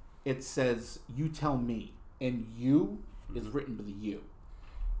 yeah, it says you tell me, and you is written with a U.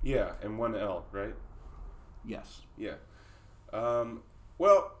 Yeah, and one L, right? Yes. Yeah.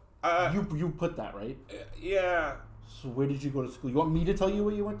 Well, you put that, right? Yeah. So where did you go to school? You want me to tell you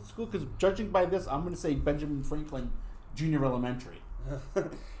where you went to school? Because judging by this, I'm going to say Benjamin Franklin Junior Elementary. Well,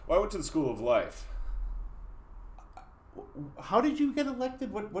 I went to the School of Life. How did you get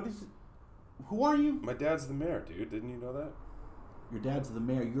elected? What is it? Who are you? My dad's the mayor, dude. Didn't you know that? Your dad's the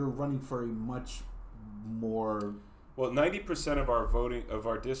mayor. You're running for a much more... Well, 90% of our voting of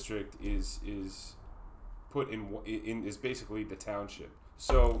our district is put in is basically the township.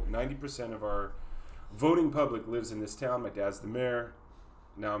 So 90% of our voting public lives in this town. My dad's the mayor.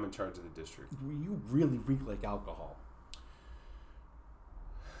 Now I'm in charge of the district. You really reek like alcohol.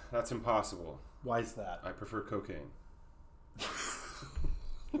 That's impossible. Why is that? I prefer cocaine.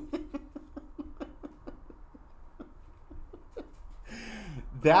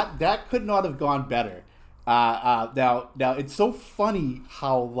 That could not have gone better. Now it's so funny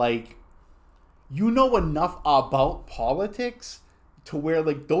how like you know enough about politics to where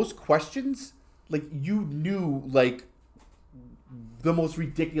like those questions, like you knew like the most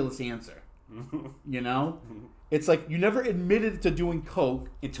ridiculous answer. You know, it's like you never admitted to doing coke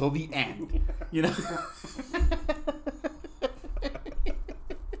until the end. You know.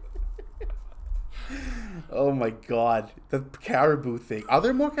 Oh my god, the caribou thing. Are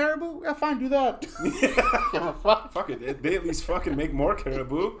there more caribou? Yeah, fine, do that. Fuck it. They at least fucking make more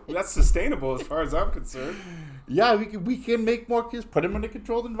caribou. That's sustainable as far as I'm concerned. Yeah, we can make more kids. Put them in a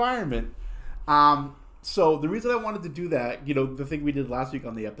controlled environment. So the reason I wanted to do that, you know, the thing we did last week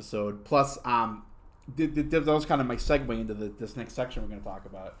on the episode, plus that was kind of my segue into this next section we're going to talk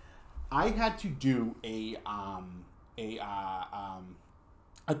about. I had to do a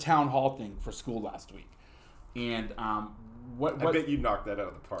town hall thing for school last week. And I bet you knocked that out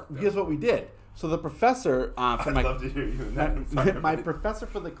of the park. Though. Here's what we did. So the professor I'd love to hear you in that. My professor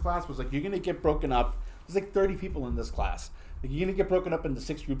for the class was like, "You're going to get broken up. There's like 30 people in this class. Like, you're going to get broken up into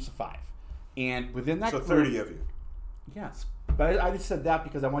 6 groups of 5, and within that, so group, 30 of you. Yes, but I just said that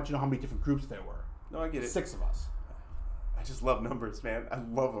because I want you to know how many different groups there were. No, I get it. 6 of us. I just love numbers, man. I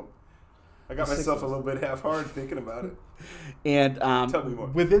love them. I got myself a little bit half-hard thinking about it. And tell me more.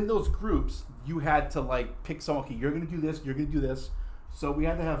 Within those groups, you had to like pick someone. Okay, you're going to do this. You're going to do this. So we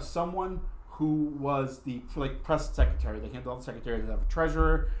had to have someone who was the like press secretary. They handled all the secretaries. We had to have a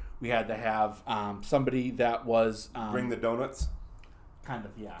treasurer. We had to have somebody that was bring the donuts. Kind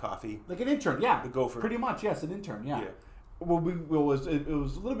of, yeah. Coffee. Like an intern, yeah. The gopher. Pretty much, yes, an intern, yeah. Well, it was a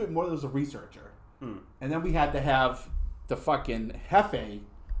little bit more. There was a researcher, and then we had to have the fucking jefe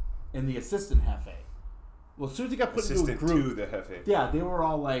and the assistant jefe. Well, as soon as he got put into a group, to the jefe. Yeah, they were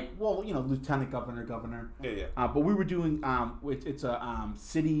all like, well, you know, lieutenant governor. Yeah. But we were doing it's a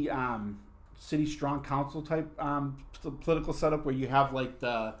city strong council type political setup where you have like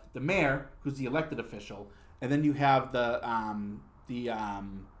the mayor, who's the elected official, and then you have the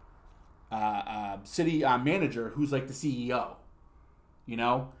city manager, who's like the CEO. You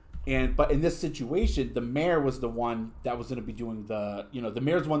know. But in this situation, the mayor was the one that was going to be doing the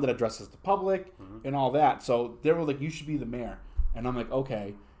mayor's the one that addresses the public and all that. So they were like, you should be the mayor. And I'm like,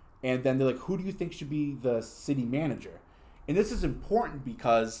 okay. And then they're like, who do you think should be the city manager? And this is important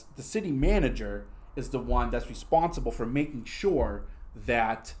because the city manager is the one that's responsible for making sure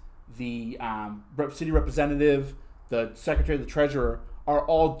that the city representative, the secretary, the treasurer are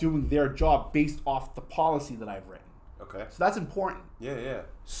all doing their job based off the policy that I've written. Okay. So that's important. Yeah.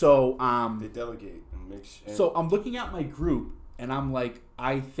 So they delegate and make sure. So I'm looking at my group and I'm like,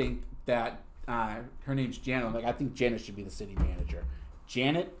 I think that her name's Janet. I'm like, I think Janet should be the city manager.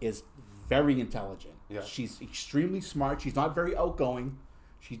 Janet is very intelligent. Yeah. She's extremely smart. She's not very outgoing.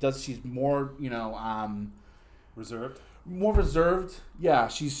 She's more, reserved. More reserved. Yeah.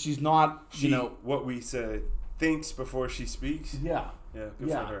 She's not. What we say, thinks before she speaks. Yeah. Yeah. Good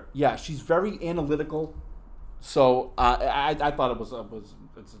for her. Yeah. She's very analytical. So I thought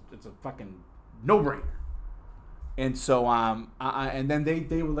it's a fucking no-brainer. And so and then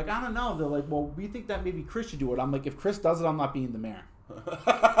they were like, I don't know. They're like, well, we think that maybe Chris should do it. I'm like, if Chris does it, I'm not being the mayor.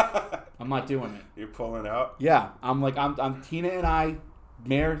 I'm not doing it. You're pulling out? Yeah. I'm like, I'm Tina and I,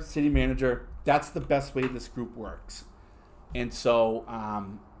 mayor, city manager. That's the best way this group works. And so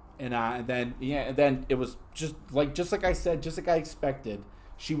and then it was just like I said, just like I expected.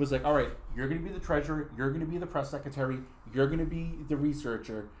 She was like, all right, you're going to be the treasurer, you're going to be the press secretary, you're going to be the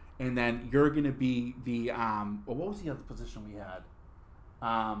researcher, and then you're going to be the, what was the other position we had?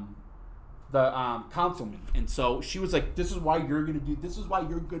 The councilman. And so she was like, this is why you're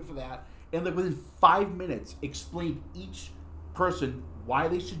good for that. And like within 5 minutes, explained each person why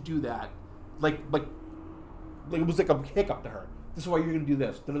they should do that. Like it was like a hiccup to her. This is why you're going to do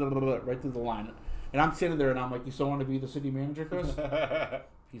this. Right through the line. And I'm standing there and I'm like, you still want to be the city manager, Chris?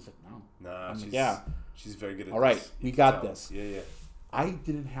 He's like, no. Nah, she's very good at this. All right, we got this. Yeah. I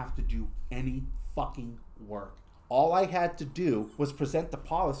didn't have to do any fucking work. All I had to do was present the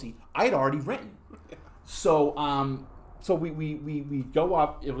policy I'd already written. So we go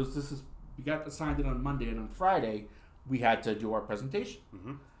up. We got assigned it on Monday, and on Friday we had to do our presentation.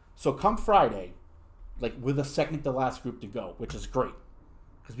 Mm-hmm. So come Friday, like we're the second to last group to go, which is great.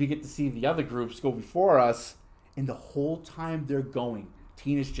 Because we get to see the other groups go before us, and the whole time they're going,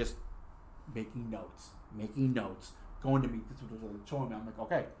 Tina's just making notes, going to me, showing me. I'm like,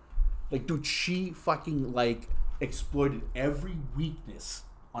 okay. Like, dude, she fucking, like, exploited every weakness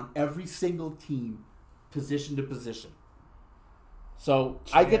on every single team, position to position. So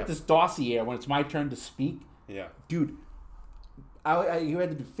I get this dossier when it's my turn to speak. Yeah. Dude, you had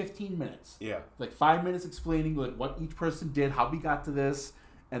to do 15 minutes. Yeah. Like 5 minutes explaining like what each person did, how we got to this,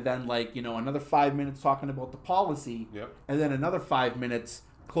 and then like, you know, another 5 minutes talking about the policy. Yep. And then another 5 minutes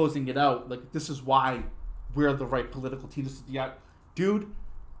closing it out. Like, this is why we're the right political team. This is dude,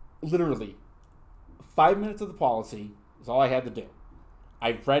 literally 5 minutes of the policy is all I had to do.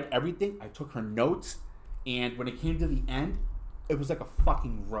 I read everything. I took her notes, and when it came to the end, it was like a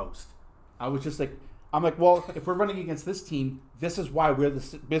fucking roast. I was just like, I'm like, well, if we're running against this team, this is why we're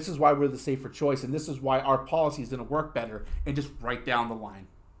the safer choice, and this is why our policy is going to work better. And just right down the line.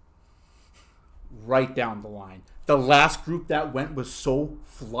 Right down the line. The last group that went was so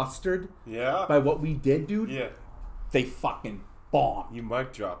flustered by what we did, dude. Yeah. They fucking bombed. You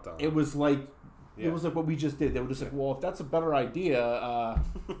mic dropped on. It was like what we just did. They were just like, well, if that's a better idea,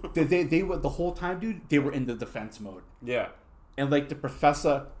 they were the whole time, dude. They were in the defense mode. Yeah. And like the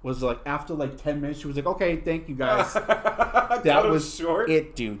professor was like, after like 10 minutes, she was like, okay, thank you guys. That was short.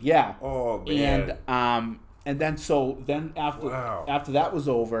 It, dude. Yeah. Oh man. And then after that was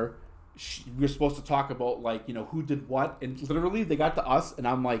over, we were supposed to talk about like, you know, who did what, and literally they got to us, and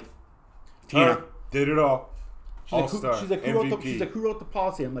I'm like, Tina did it all. She's like, who wrote the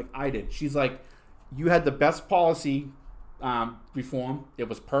policy? I'm like, I did. She's like, you had the best policy reform. It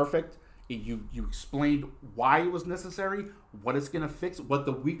was perfect. You explained why it was necessary, what it's gonna fix, what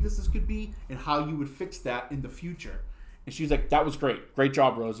the weaknesses could be, and how you would fix that in the future. And she's like, that was great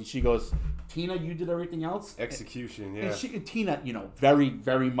job, Rosie. She goes, Tina, you did everything else. Execution, yeah. And Tina, you know, very,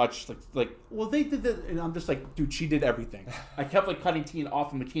 very much like, well, they did that, and I'm just like, dude, she did everything. I kept like cutting Tina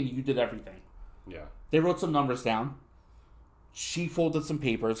off, and Tina, you did everything. Yeah. They wrote some numbers down. She folded some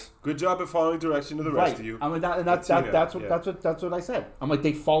papers. Good job at following direction to the rest of you. I mean, that's what I said. I'm like,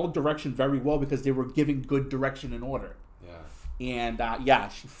 they followed direction very well because they were giving good direction and order. Yeah.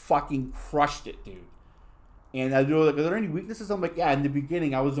 And she fucking crushed it, dude. And I do like, are there any weaknesses? I'm like, yeah. In the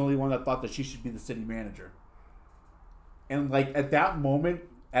beginning, I was the only one that thought that she should be the city manager. And like at that moment,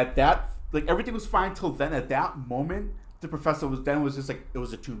 like everything was fine till then. At that moment, the professor was just like, it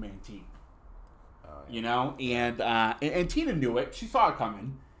was a 2-man team. You know, and Tina knew it. She saw it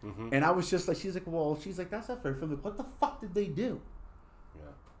coming, and I was just like, she's like, that's not fair. I'm like, what the fuck did they do? Yeah.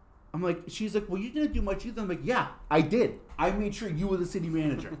 I'm like, she's like, well, you didn't do much either. I'm like, yeah, I did. I made sure you were the city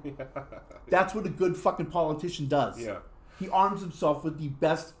manager. That's what a good fucking politician does. Yeah. He arms himself with the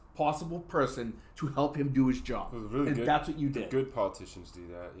best possible person to help him do his job, and that's what you did. Good politicians do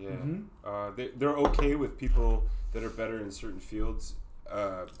that. Yeah. They're okay with people that are better in certain fields.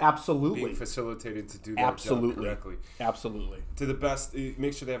 Absolutely. Being facilitated to do that job correctly. Absolutely. To the best,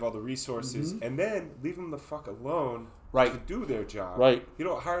 make sure they have all the resources, and then leave them the fuck alone to do their job. Right. You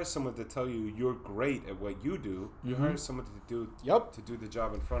don't hire someone to tell you you're great at what you do. You hire someone to do the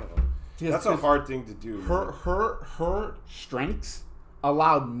job in front of them. That's a hard thing to do. Her strengths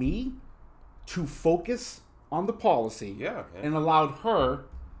allowed me to focus on the policy. Yeah. And allowed her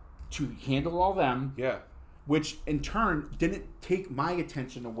to handle all them. Yeah. Which in turn didn't take my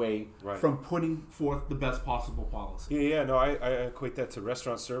attention away from putting forth the best possible policy. Yeah, no, I equate that to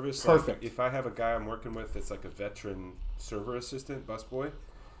restaurant service. Perfect. Like if I have a guy I'm working with that's like a veteran server assistant, busboy.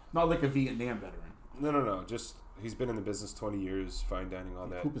 Not like a Vietnam veteran. No. Just he's been in the business 20 years, fine dining, all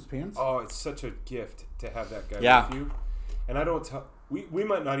that. Poop his pants? Oh, it's such a gift to have that guy with you. And I don't tell... We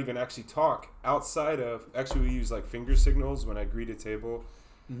might not even actually talk outside of... Actually, we use like finger signals when I greet a table.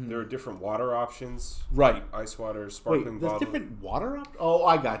 There are different water options. Right. Ice water, sparkling there's bottled. different water options? Oh,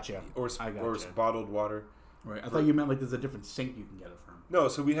 I gotcha. Or bottled water. Right. I thought you meant like there's a different sink you can get it from. No,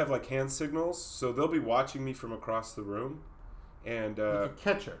 so we have like hand signals. So they'll be watching me from across the room. And like a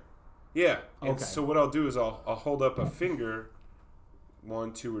catcher. Yeah. And so what I'll do is I'll hold up a finger,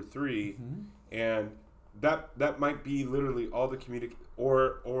 1, 2, or 3, and that might be literally all the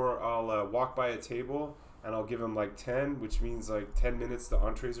or I'll walk by a table and I'll give them like 10, which means like 10 minutes the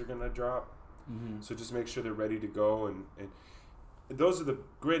entrees are gonna drop. So just make sure they're ready to go, and those are the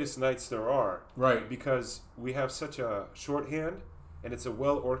greatest nights there are. Right. Because we have such a shorthand, and it's a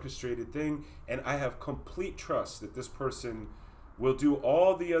well orchestrated thing, and I have complete trust that this person will do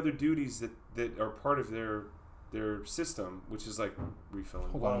all the other duties that are part of their system, which is like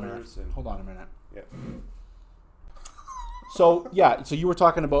refilling waters. Hold on a minute. Yeah. So you were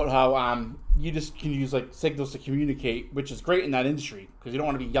talking about how you just can use like signals to communicate, which is great in that industry because you don't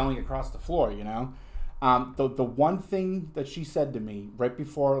want to be yelling across the floor, you know. The one thing that she said to me right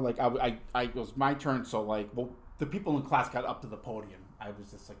before, like I it was my turn, so like the people in class got up to the podium. I was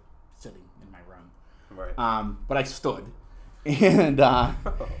just like sitting in my room, right? But I stood, and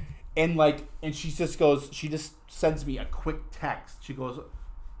and she just sends me a quick text. She goes,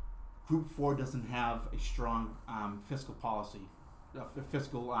 Group 4 doesn't have a strong fiscal policy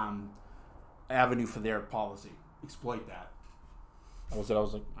fiscal avenue for their policy. Exploit that. I was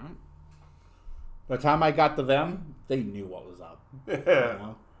like, all right. By the time I got to them, they knew what was up. Yeah. You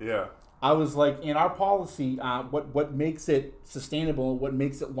know? Yeah. I was like, in our policy, what makes it sustainable, what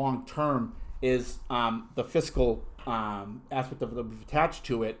makes it long term, is the fiscal aspect of it that we've attached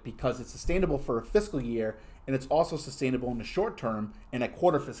to it, because it's sustainable for a fiscal year, and it's also sustainable in the short term in a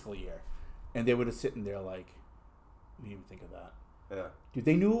quarter fiscal year. And they were just sitting there like, we didn't even think of that. Yeah. Dude,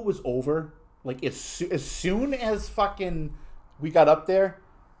 they knew it was over. Like as soon as fucking we got up there,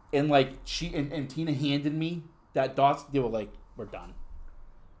 and like she and Tina handed me that dots, they were like, we're done.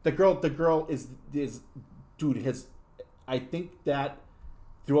 The girl is dude, I think that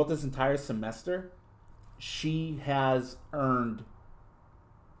throughout this entire semester, she has earned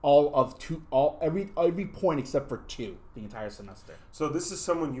every point except for 2 the entire semester. So this is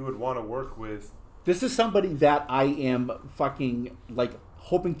someone you would want to work with. This is somebody that I am fucking like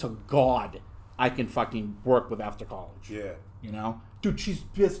hoping to God I can fucking work with after college. Yeah. You know? Dude, she's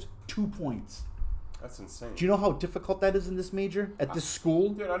missed 2 points. That's insane. Do you know how difficult that is in this major? At this school?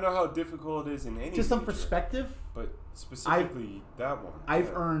 Dude, I know how difficult it is in any Just some major, perspective. but specifically that one.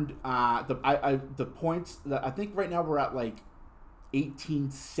 I've earned the points that I think right now we're at like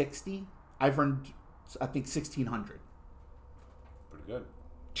 1860. I've earned I think 1600. Pretty good.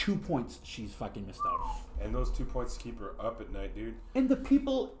 2 points she's fucking missed out on. And those 2 points keep her up at night, dude. And the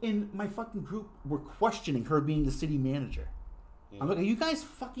people in my fucking group were questioning her being the city manager. Yeah. I'm like, are you guys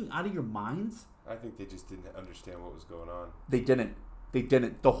fucking out of your minds? I think they just didn't understand what was going on. They didn't.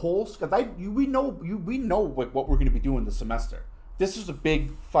 The whole we know what we're going to be doing this semester. This was a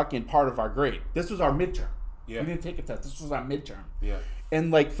big fucking part of our grade. This was our midterm. Yeah. We didn't take a test. This was our midterm. Yeah.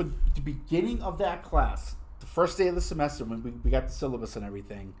 And like for the beginning of that class, the first day of the semester when we got the syllabus and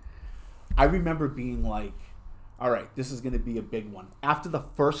everything, I remember being like, all right, this is going to be a big one. After the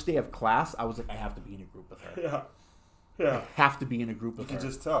first day of class, I was like, I have to be in a group with her. Yeah. Yeah. I have to be in a group with her. You can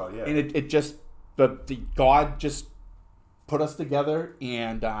just tell, yeah. And it just, the God just put us together.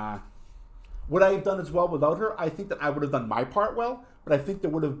 And would I have done as well without her? I think that I would have done my part well, but I think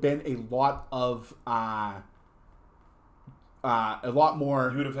there would have been a lot more.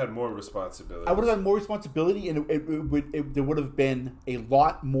 You would have had more responsibility. I would have had more responsibility, and there would have been a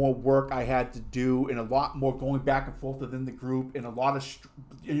lot more work I had to do, and a lot more going back and forth within the group, and a lot of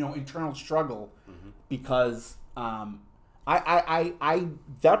internal struggle, because I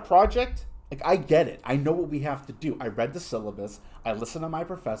that project, like, I get it. I know what we have to do. I read the syllabus. I listened to my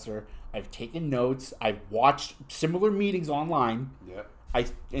professor. I've taken notes. I've watched similar meetings online. Yeah.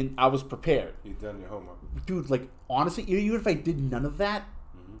 I was prepared. You've done your homework. Dude, like, honestly, even if I did none of that,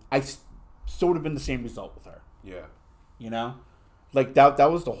 I still would have been the same result with her. Yeah. You know? Like, that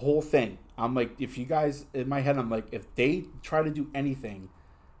was the whole thing. I'm like, if you guys, in my head, I'm like, if they try to do anything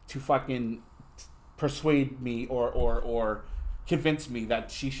to fucking persuade me or convince me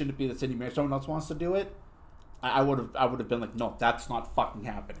that she shouldn't be the city mayor, someone else wants to do it, I would have been like, no, that's not fucking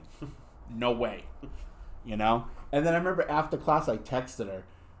happening. No way. You know? And then I remember after class, I texted her,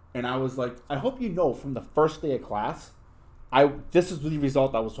 and I was like, I hope you know from the first day of class, this is the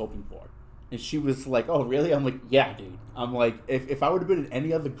result I was hoping for. And she was like, oh, really? I'm like, yeah, dude. I'm like, if I would have been in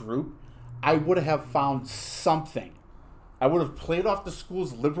any other group, I would have found something. I would have played off the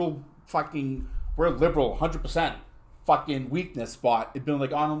school's liberal fucking, we're liberal, 100% fucking weakness spot. It'd been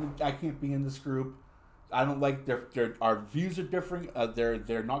like, I can't be in this group. I don't like our views are different.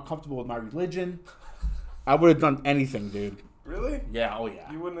 They're not comfortable with my religion. I would have done anything, dude. Really? Yeah. Oh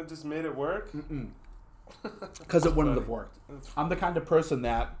yeah. You wouldn't have just made it work? Because it wouldn't have worked. I'm the kind of person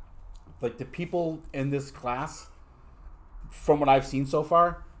that, like, the people in this class, from what I've seen so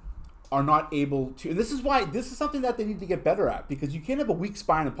far, are not able to. And this is something that they need to get better at, because you can't have a weak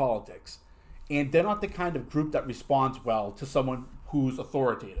spine in politics, and they're not the kind of group that responds well to someone who's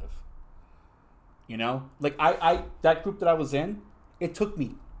authoritative. You know, like I that group that I was in, it took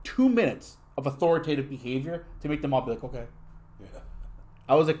me 2 minutes of authoritative behavior to make them all be like, okay. Yeah.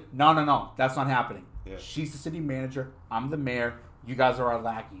 I was like, no, that's not happening. Yeah. She's the city manager. I'm the mayor. You guys are our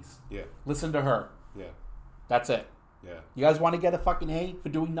lackeys. Yeah. Listen to her. Yeah. That's it. Yeah. You guys want to get a fucking A for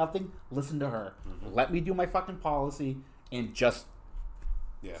doing nothing? Listen to her. Mm-hmm. Let me do my fucking policy and just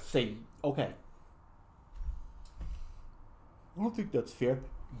say, okay. I don't think that's fair.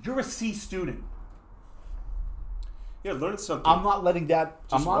 You're a C student. Yeah, learn something. I'm not letting that.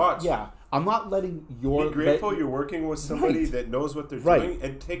 Just watch. Yeah. I'm not letting your... Be grateful you're working with somebody that knows what they're doing,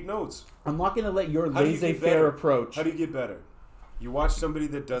 and take notes. I'm not going to let your laissez-faire approach... How do you get better? You watch somebody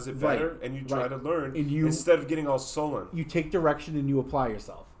that does it better, and you try to learn, instead of getting all sullen. You take direction and you apply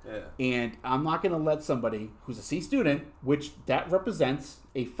yourself. Yeah. And I'm not going to let somebody who's a C student, which that represents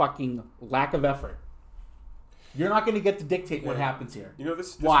a fucking lack of effort. You're not going to get to dictate what happens here. You know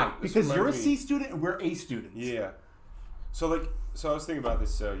this. Why? Because you're a C student and we're A students. Yeah. So I was thinking about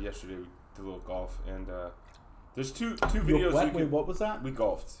this yesterday. We did a little golf, and there's two videos. Wait, what was that? We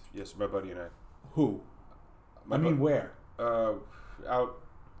golfed. Yes, my buddy and I. Who? Where? Out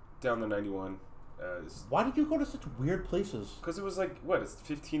down the 91. Why did you go to such weird places? Because it was it's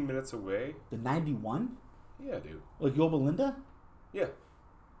 15 minutes away. The 91? Yeah, dude. Like Yorba Linda? Yeah.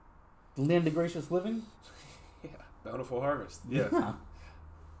 The land of gracious living? Yeah. Bountiful harvest. Yeah.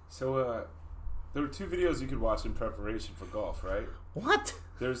 So there were two videos you could watch in preparation for golf, right? What?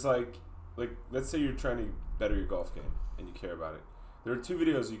 There's like let's say you're trying to better your golf game and you care about it. There are two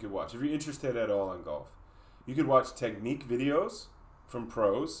videos you could watch if you're interested at all in golf. You could watch technique videos from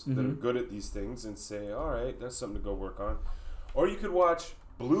pros that are good at these things and say, all right, that's something to go work on. Or you could watch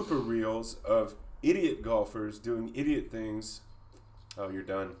blooper reels of idiot golfers doing idiot things. Oh, you're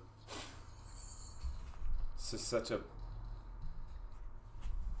done. This is such a...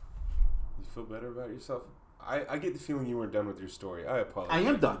 You feel better about yourself? I get the feeling you weren't done with your story. I apologize. I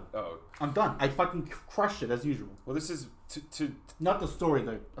am done. Oh. I'm done. I fucking crushed it as usual. Well, this is to not the story,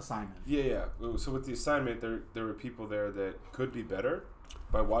 the assignment. Yeah. So with the assignment, there were people there that could be better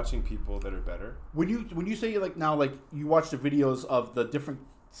by watching people that are better. When you say you watch the videos of the different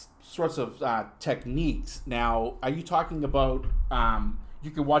sorts of techniques. Now, are you talking about you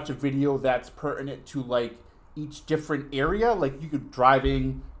can watch a video that's pertinent to each different area? Like you could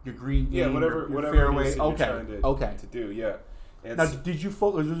driving your green game, whatever fairway. It is that you're trying to do. Yeah. Now, did you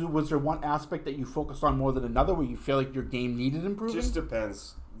focus? Was there one aspect that you focused on more than another, where you feel like your game needed improving? Just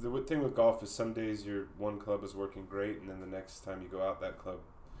depends. The thing with golf is some days your one club is working great, and then the next time you go out, that club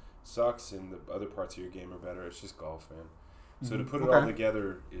sucks, and the other parts of your game are better. It's just golf, man. So to put it all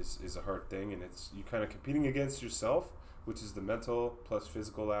together is a hard thing, and it's you kind of competing against yourself, which is the mental plus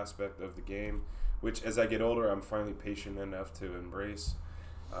physical aspect of the game. Which, as I get older, I'm finally patient enough to embrace,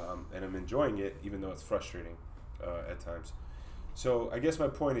 and I'm enjoying it, even though it's frustrating at times. So I guess my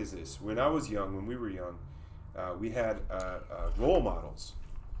point is this: when we were young, we had role models.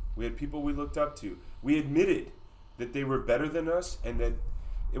 We had people we looked up to. We admitted that they were better than us, and that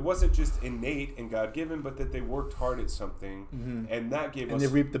it wasn't just innate and God-given, but that they worked hard at something, and that gave us... And they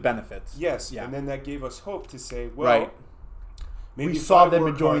reaped the benefits. Yes, yeah. And then that gave us hope to say, well, maybe we saw them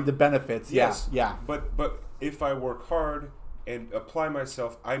enjoying the benefits. Yes, yeah. But if I work hard and apply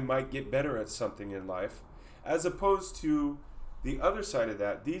myself, I might get better at something in life, as opposed to the other side of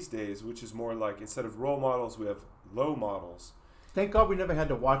that these days, which is more like instead of role models, we have low models. Thank God we never had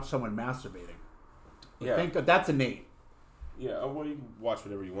to watch someone masturbating. Yeah. Thank God. That's innate. Yeah, well, you can watch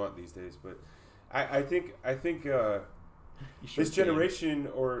whatever you want these days, but I think this generation,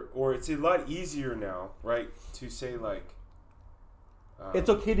 or it's a lot easier now, right, to say it's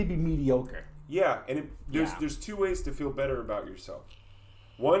okay to be mediocre. Yeah, and there's two ways to feel better about yourself.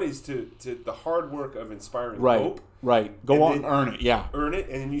 One is to the hard work of inspiring hope. Right. Go on and earn it. Yeah. Earn it,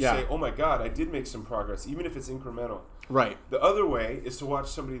 and then you say, oh my God, I did make some progress, even if it's incremental. Right. The other way is to watch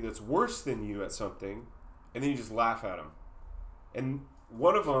somebody that's worse than you at something, and then you just laugh at them. And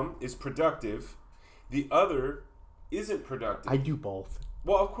one of them is productive. The other isn't productive. I do both.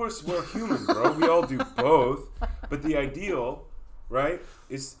 Well, of course, we're human, bro. We all do both. But the ideal, right,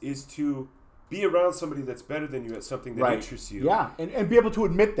 is to be around somebody that's better than you at something that interests you. Yeah, and be able to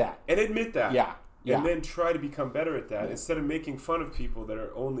admit that. And admit that. Yeah. And then try to become better at that instead of making fun of people that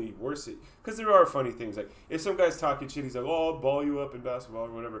are only worse at... Because there are funny things. Like, if some guy's talking shit, he's like, oh, I'll ball you up in basketball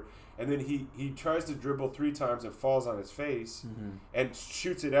or whatever. And then he tries to dribble 3 times and falls on his face and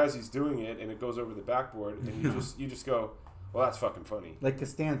shoots it as he's doing it, and it goes over the backboard. And you just go, well, that's fucking funny. Like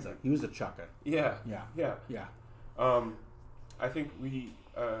Costanza. He was a chucker. Yeah. Yeah. I think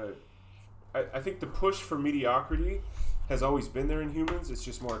I think the push for mediocrity has always been there in humans. It's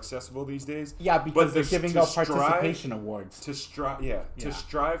just more accessible these days. Yeah, because they're giving out participation awards. To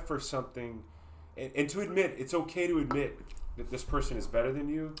strive for something, and to admit, it's okay to admit that this person is better than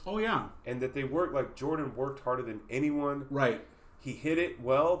you. Oh, yeah. And that they work, like Jordan worked harder than anyone. Right. He hit it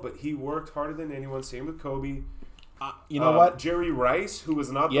well, but he worked harder than anyone. Same with Kobe. You know what? Jerry Rice, who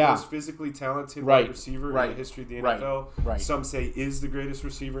was not the most physically talented wide receiver in the history of the NFL. Right. Some say is the greatest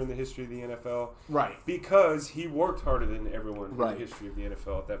receiver in the history of the NFL. Right. Because he worked harder than everyone in the history of the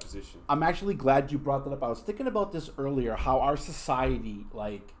NFL at that position. I'm actually glad you brought that up. I was thinking about this earlier, how our society,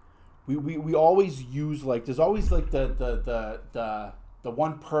 we always use, there's always, the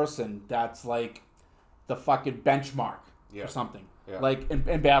one person that's, the fucking benchmark for something. Yeah. Like,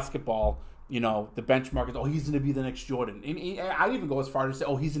 in basketball... the benchmark is, he's going to be the next Jordan. And I'd even go as far as to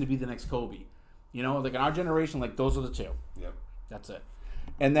say, he's going to be the next Kobe. Like in our generation, like those are the two. Yep. That's it.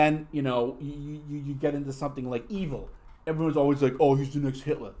 And then, you get into something like evil. Everyone's always like, he's the next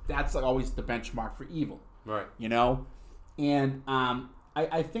Hitler. That's like always the benchmark for evil. Right. And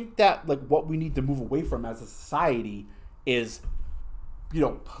I think that like what we need to move away from as a society is,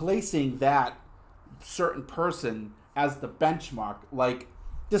 placing that certain person as the benchmark. Like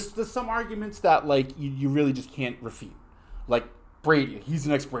there's some arguments that like you really just can't refute. Like Brady, he's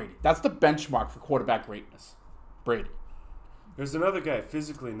the next Brady. That's the benchmark for quarterback greatness. Brady. There's another guy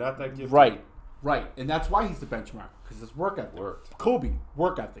physically not that gifted. Right, and that's why he's the benchmark, because his work ethic. Worked. Kobe,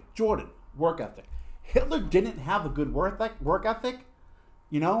 work ethic. Jordan, work ethic. Hitler didn't have a good work ethic.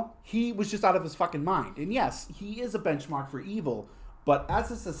 He was just out of his fucking mind. And yes, he is a benchmark for evil, but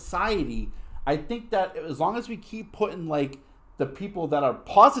as a society, I think that as long as we keep putting like the people that are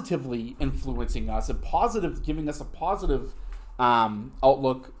positively influencing us and giving us a positive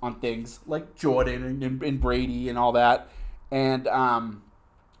outlook on things, like Jordan and Brady and all that, and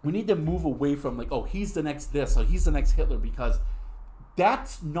we need to move away from like, he's the next this, or he's the next Hitler, because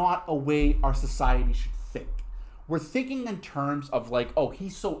that's not a way our society should think. We're thinking in terms of like,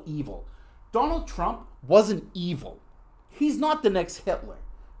 he's so evil. Donald Trump wasn't evil. He's not the next Hitler.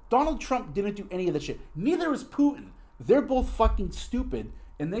 Donald Trump didn't do any of that shit. Neither is Putin. They're both fucking stupid,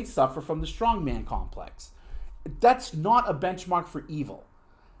 and they suffer from the strongman complex. That's not a benchmark for evil.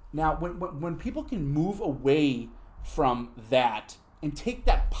 Now, when people can move away from that and take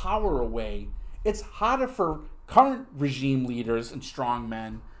that power away, it's harder for current regime leaders and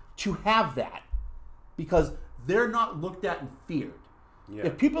strongmen to have that, because they're not looked at and feared. Yeah.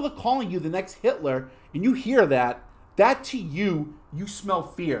 If people are calling you the next Hitler and you hear that to you smell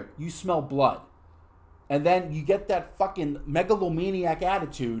fear, you smell blood. And then you get that fucking megalomaniac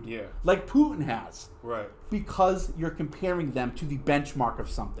attitude like Putin has. Right. Because you're comparing them to the benchmark of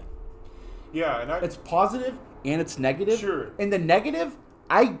something. Yeah, and it's positive and it's negative. Sure. And the negative,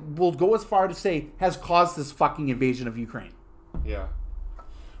 I will go as far to say, has caused this fucking invasion of Ukraine. Yeah.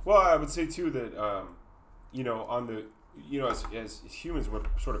 Well, I would say too that on the as humans, we're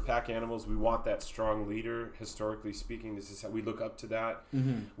sort of pack animals. We want that strong leader. Historically speaking, this is how we look up to that.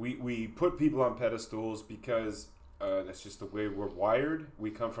 Mm-hmm. We put people on pedestals because that's just the way we're wired.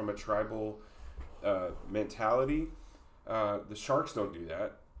 We come from a tribal mentality. The sharks don't do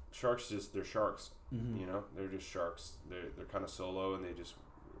that. Sharks they're sharks. Mm-hmm. They're just sharks. They're kind of solo, and they just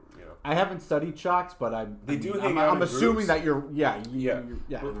I haven't studied sharks, but I'm assuming that you're I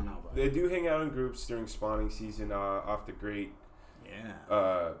don't know. They do hang out in groups during spawning season off the great.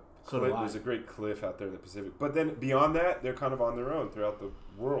 Yeah. There's a great cliff out there in the Pacific, but then beyond that, they're kind of on their own throughout the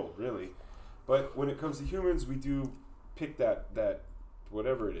world, really. But when it comes to humans, we do pick that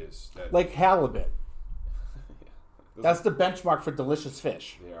whatever it is. Like halibut. That's the benchmark for delicious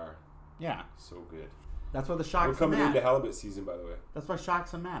fish. They are. Yeah. So good. That's why the sharks are mad. We're coming into halibut season, by the way. That's why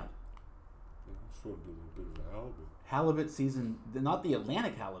sharks are mad. Just want to do a little bit of the halibut. Halibut season, not the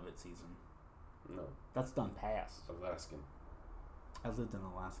Atlantic halibut season. No. That's done past. Alaskan. I lived in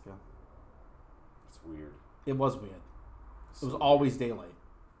Alaska. It's weird. It was weird. It was always daylight.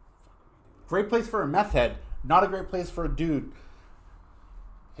 Great place for a meth head. Not a great place for a dude.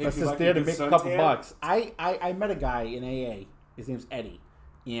 Hey, that's just there to make a couple bucks. I met a guy in AA. His name's Eddie.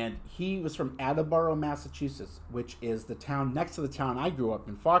 And he was from Attleboro, Massachusetts, which is the town next to the town I grew up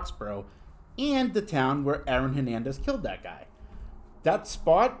in, Foxborough, and the town where Aaron Hernandez killed that guy. That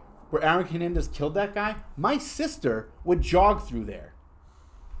spot where Aaron Hernandez killed that guy, my sister would jog through there.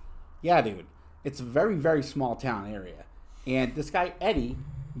 Yeah, dude. It's a very, very small town area. And this guy, Eddie,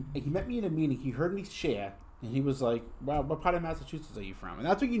 he met me in a meeting. He heard me share, and he was like, wow, what part of Massachusetts are you from? And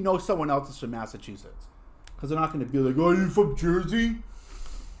that's when you know someone else is from Massachusetts. Because they're not going to be like, oh, you from Jersey?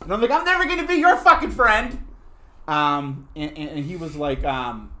 And I'm like, I'm never going to be your fucking friend. And he was like,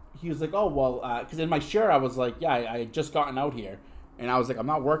 oh, well, because in my share, I was like, yeah, I had just gotten out here. And I was like, I'm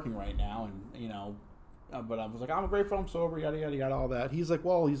not working right now. And, but I was like, I'm grateful, I'm sober, yada, yada, yada, all that. He's like, if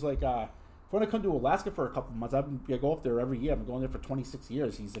I want to come to Alaska for a couple months, I go up there every year. I've been going there for 26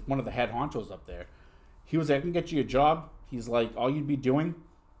 years. He's like one of the head honchos up there. He was like, I can get you a job. He's like, all you'd be doing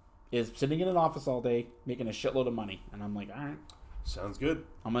is sitting in an office all day, making a shitload of money. And I'm like, all right. Sounds good.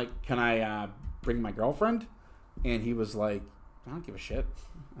 I'm like, can I bring my girlfriend? And he was like, I don't give a shit.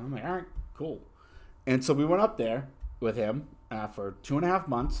 And I'm like, all right, cool. And so we went up there with him for 2.5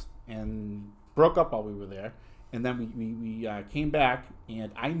 months and broke up while we were there. And then we came back,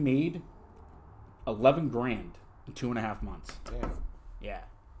 and I made $11,000 in 2.5 months. Damn. Yeah.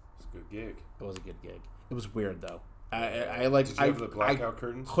 It's a good gig. It was a good gig. It was weird, though. I like. Did you have the blackout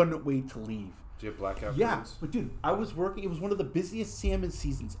curtains? Couldn't wait to leave. Did you have blackout Yeah, curtains? but dude, I was working. It was one of the busiest salmon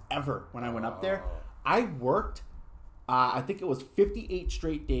seasons ever when I went up there. I worked. I think it was 58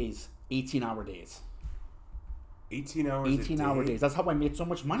 straight days, 18-hour days. 18 hours. 18-hour days. That's how I made so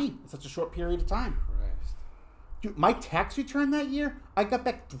much money in such a short period of time. Christ. Dude, my tax return that year, I got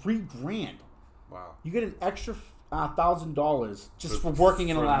back $3,000. Wow. You get an extra $1,000 just for working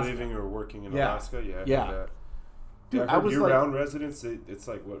in Alaska. Living or working in Yeah. Alaska, yeah. Yeah. Dude, I was year-round like, residents. It's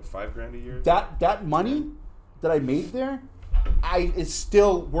like what, $5,000 a year? That money that I made there, is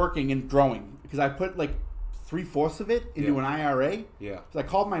still working and growing because I put like 3/4 of it into an IRA. Yeah. So I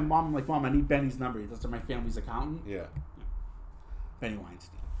called my mom. I'm like, Mom, I need Benny's number. That's my family's accountant. Yeah. Benny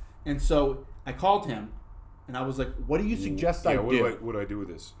Weinstein. And so I called him, and I was like, "What do you suggest I do?" What do I do with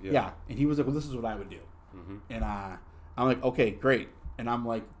this? Yeah. And he was like, "Well, this is what I would do." Mm-hmm. And I'm like, "Okay, great." And I'm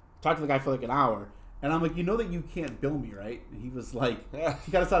like, talk to the guy for like an hour. And I'm like, "You know that you can't bill me, right?" And he was like,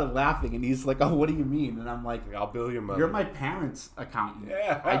 he kind of started laughing, and he's like, "Oh, what do you mean?" And I'm like, "I'll bill your mother. You're my parents' accountant.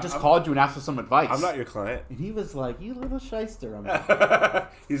 Yeah, I just called you and asked for some advice. I'm not your client." And he was like, "You little shyster." I'm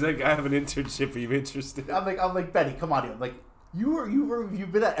like, he's like, "I have an internship. Are you interested?" I'm like, Betty, come on, dude. Like,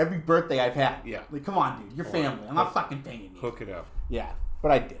 you've been at every birthday I've had. Yeah. Like, come on, dude. You're family. I'm not fucking paying you. Hook it up. Yeah,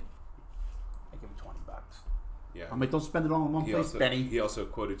 but I did. I give him $20. Yeah. I'm like, don't spend it all in one place, Benny. He also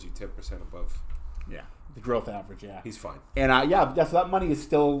quoted you 10% above. Yeah, the growth average. Yeah, he's fine. And so that money is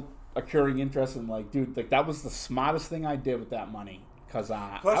still accruing interest. And like, dude, like that was the smartest thing I did with that money. Because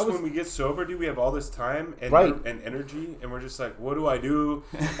plus, when we get sober, dude, we have all this time and and energy, and we're just like, what do I do?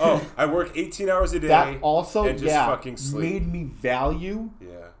 Oh, I work 18 hours a day. That also, and just fucking sleep. Made me value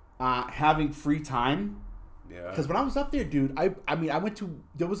having free time. Yeah. Because when I was up there, dude, I mean, I went to,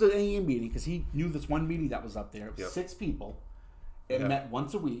 there was an AA meeting because he knew this one meeting that was up there. It was 6 people. It met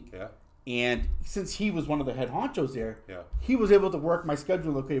once a week. Yeah. And since he was one of the head honchos there, he was able to work my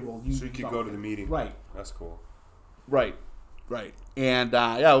schedule. Okay, well, so you could go to the meeting. Right. That's cool. Right. And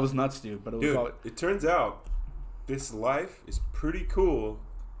it was nuts, dude. But it turns out this life is pretty cool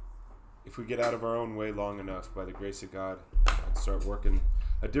if we get out of our own way long enough by the grace of God and start working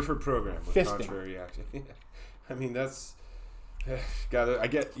a different program with Fisting. contrary action. I mean, that's I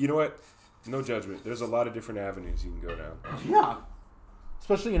get. You know what? No judgment. There's a lot of different avenues you can go down. Yeah.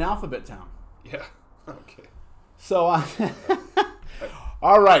 Especially in Alphabet Town. Yeah. Okay. So,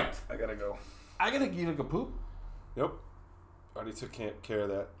 all right. I gotta go. I gotta give a poop. Nope. Already took care of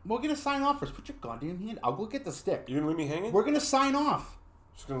that. We're gonna sign off first. Put your goddamn hand. I'll go get the stick. You gonna leave me hanging? We're gonna sign off.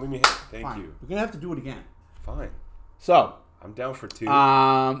 Just gonna leave me hanging. Thank Fine. you. We're gonna have to do it again. Fine. So. I'm down for 2.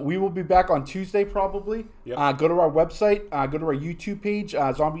 We will be back on Tuesday probably. Yep. Go to our website. Go to our YouTube page.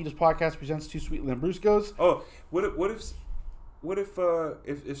 Zombie Eaters Podcast presents Two Sweet Lambruscos. Oh, what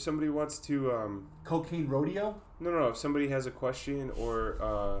if somebody wants to Cocaine Rodeo? No. If somebody has a question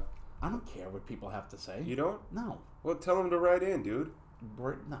or I don't care what people have to say. You don't? No. Well, tell them to write in, dude.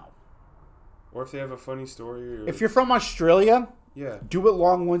 No. Or if they have a funny story. Or... If you're from Australia, yeah, do what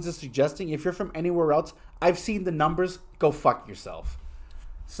Longhorns is suggesting. If you're from anywhere else, I've seen the numbers. Go fuck yourself.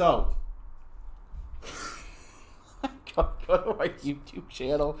 So, go to our YouTube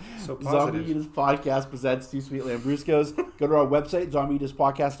channel. So positive. Zombie Eaters Podcast presents Two Sweet Lambruscos. Go to our website,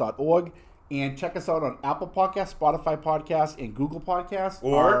 zombieeaterspodcast.org, and check us out on Apple Podcasts, Spotify Podcasts, and Google Podcasts.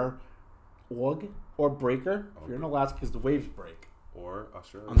 Or Breaker. If you're in Alaska, because the waves break. Or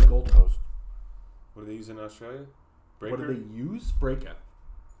Australia. On the Gold Coast. What do they use in Australia? Breaker? What do they use? Breaker.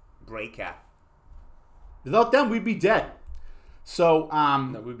 Breaker. Without them, we'd be dead. So,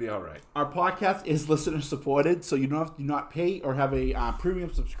 that would be all right. Our podcast is listener supported, so you don't have to not pay or have a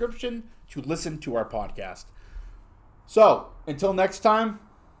premium subscription to listen to our podcast. So, until next time,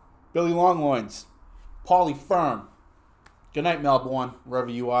 Billy Longloins, Paulie Firm. Good night, Melbourne, wherever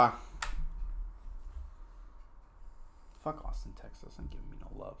you are. Fuck Austin, Texas, and giving me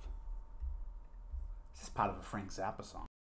no love. This is part of a Frank Zappa song.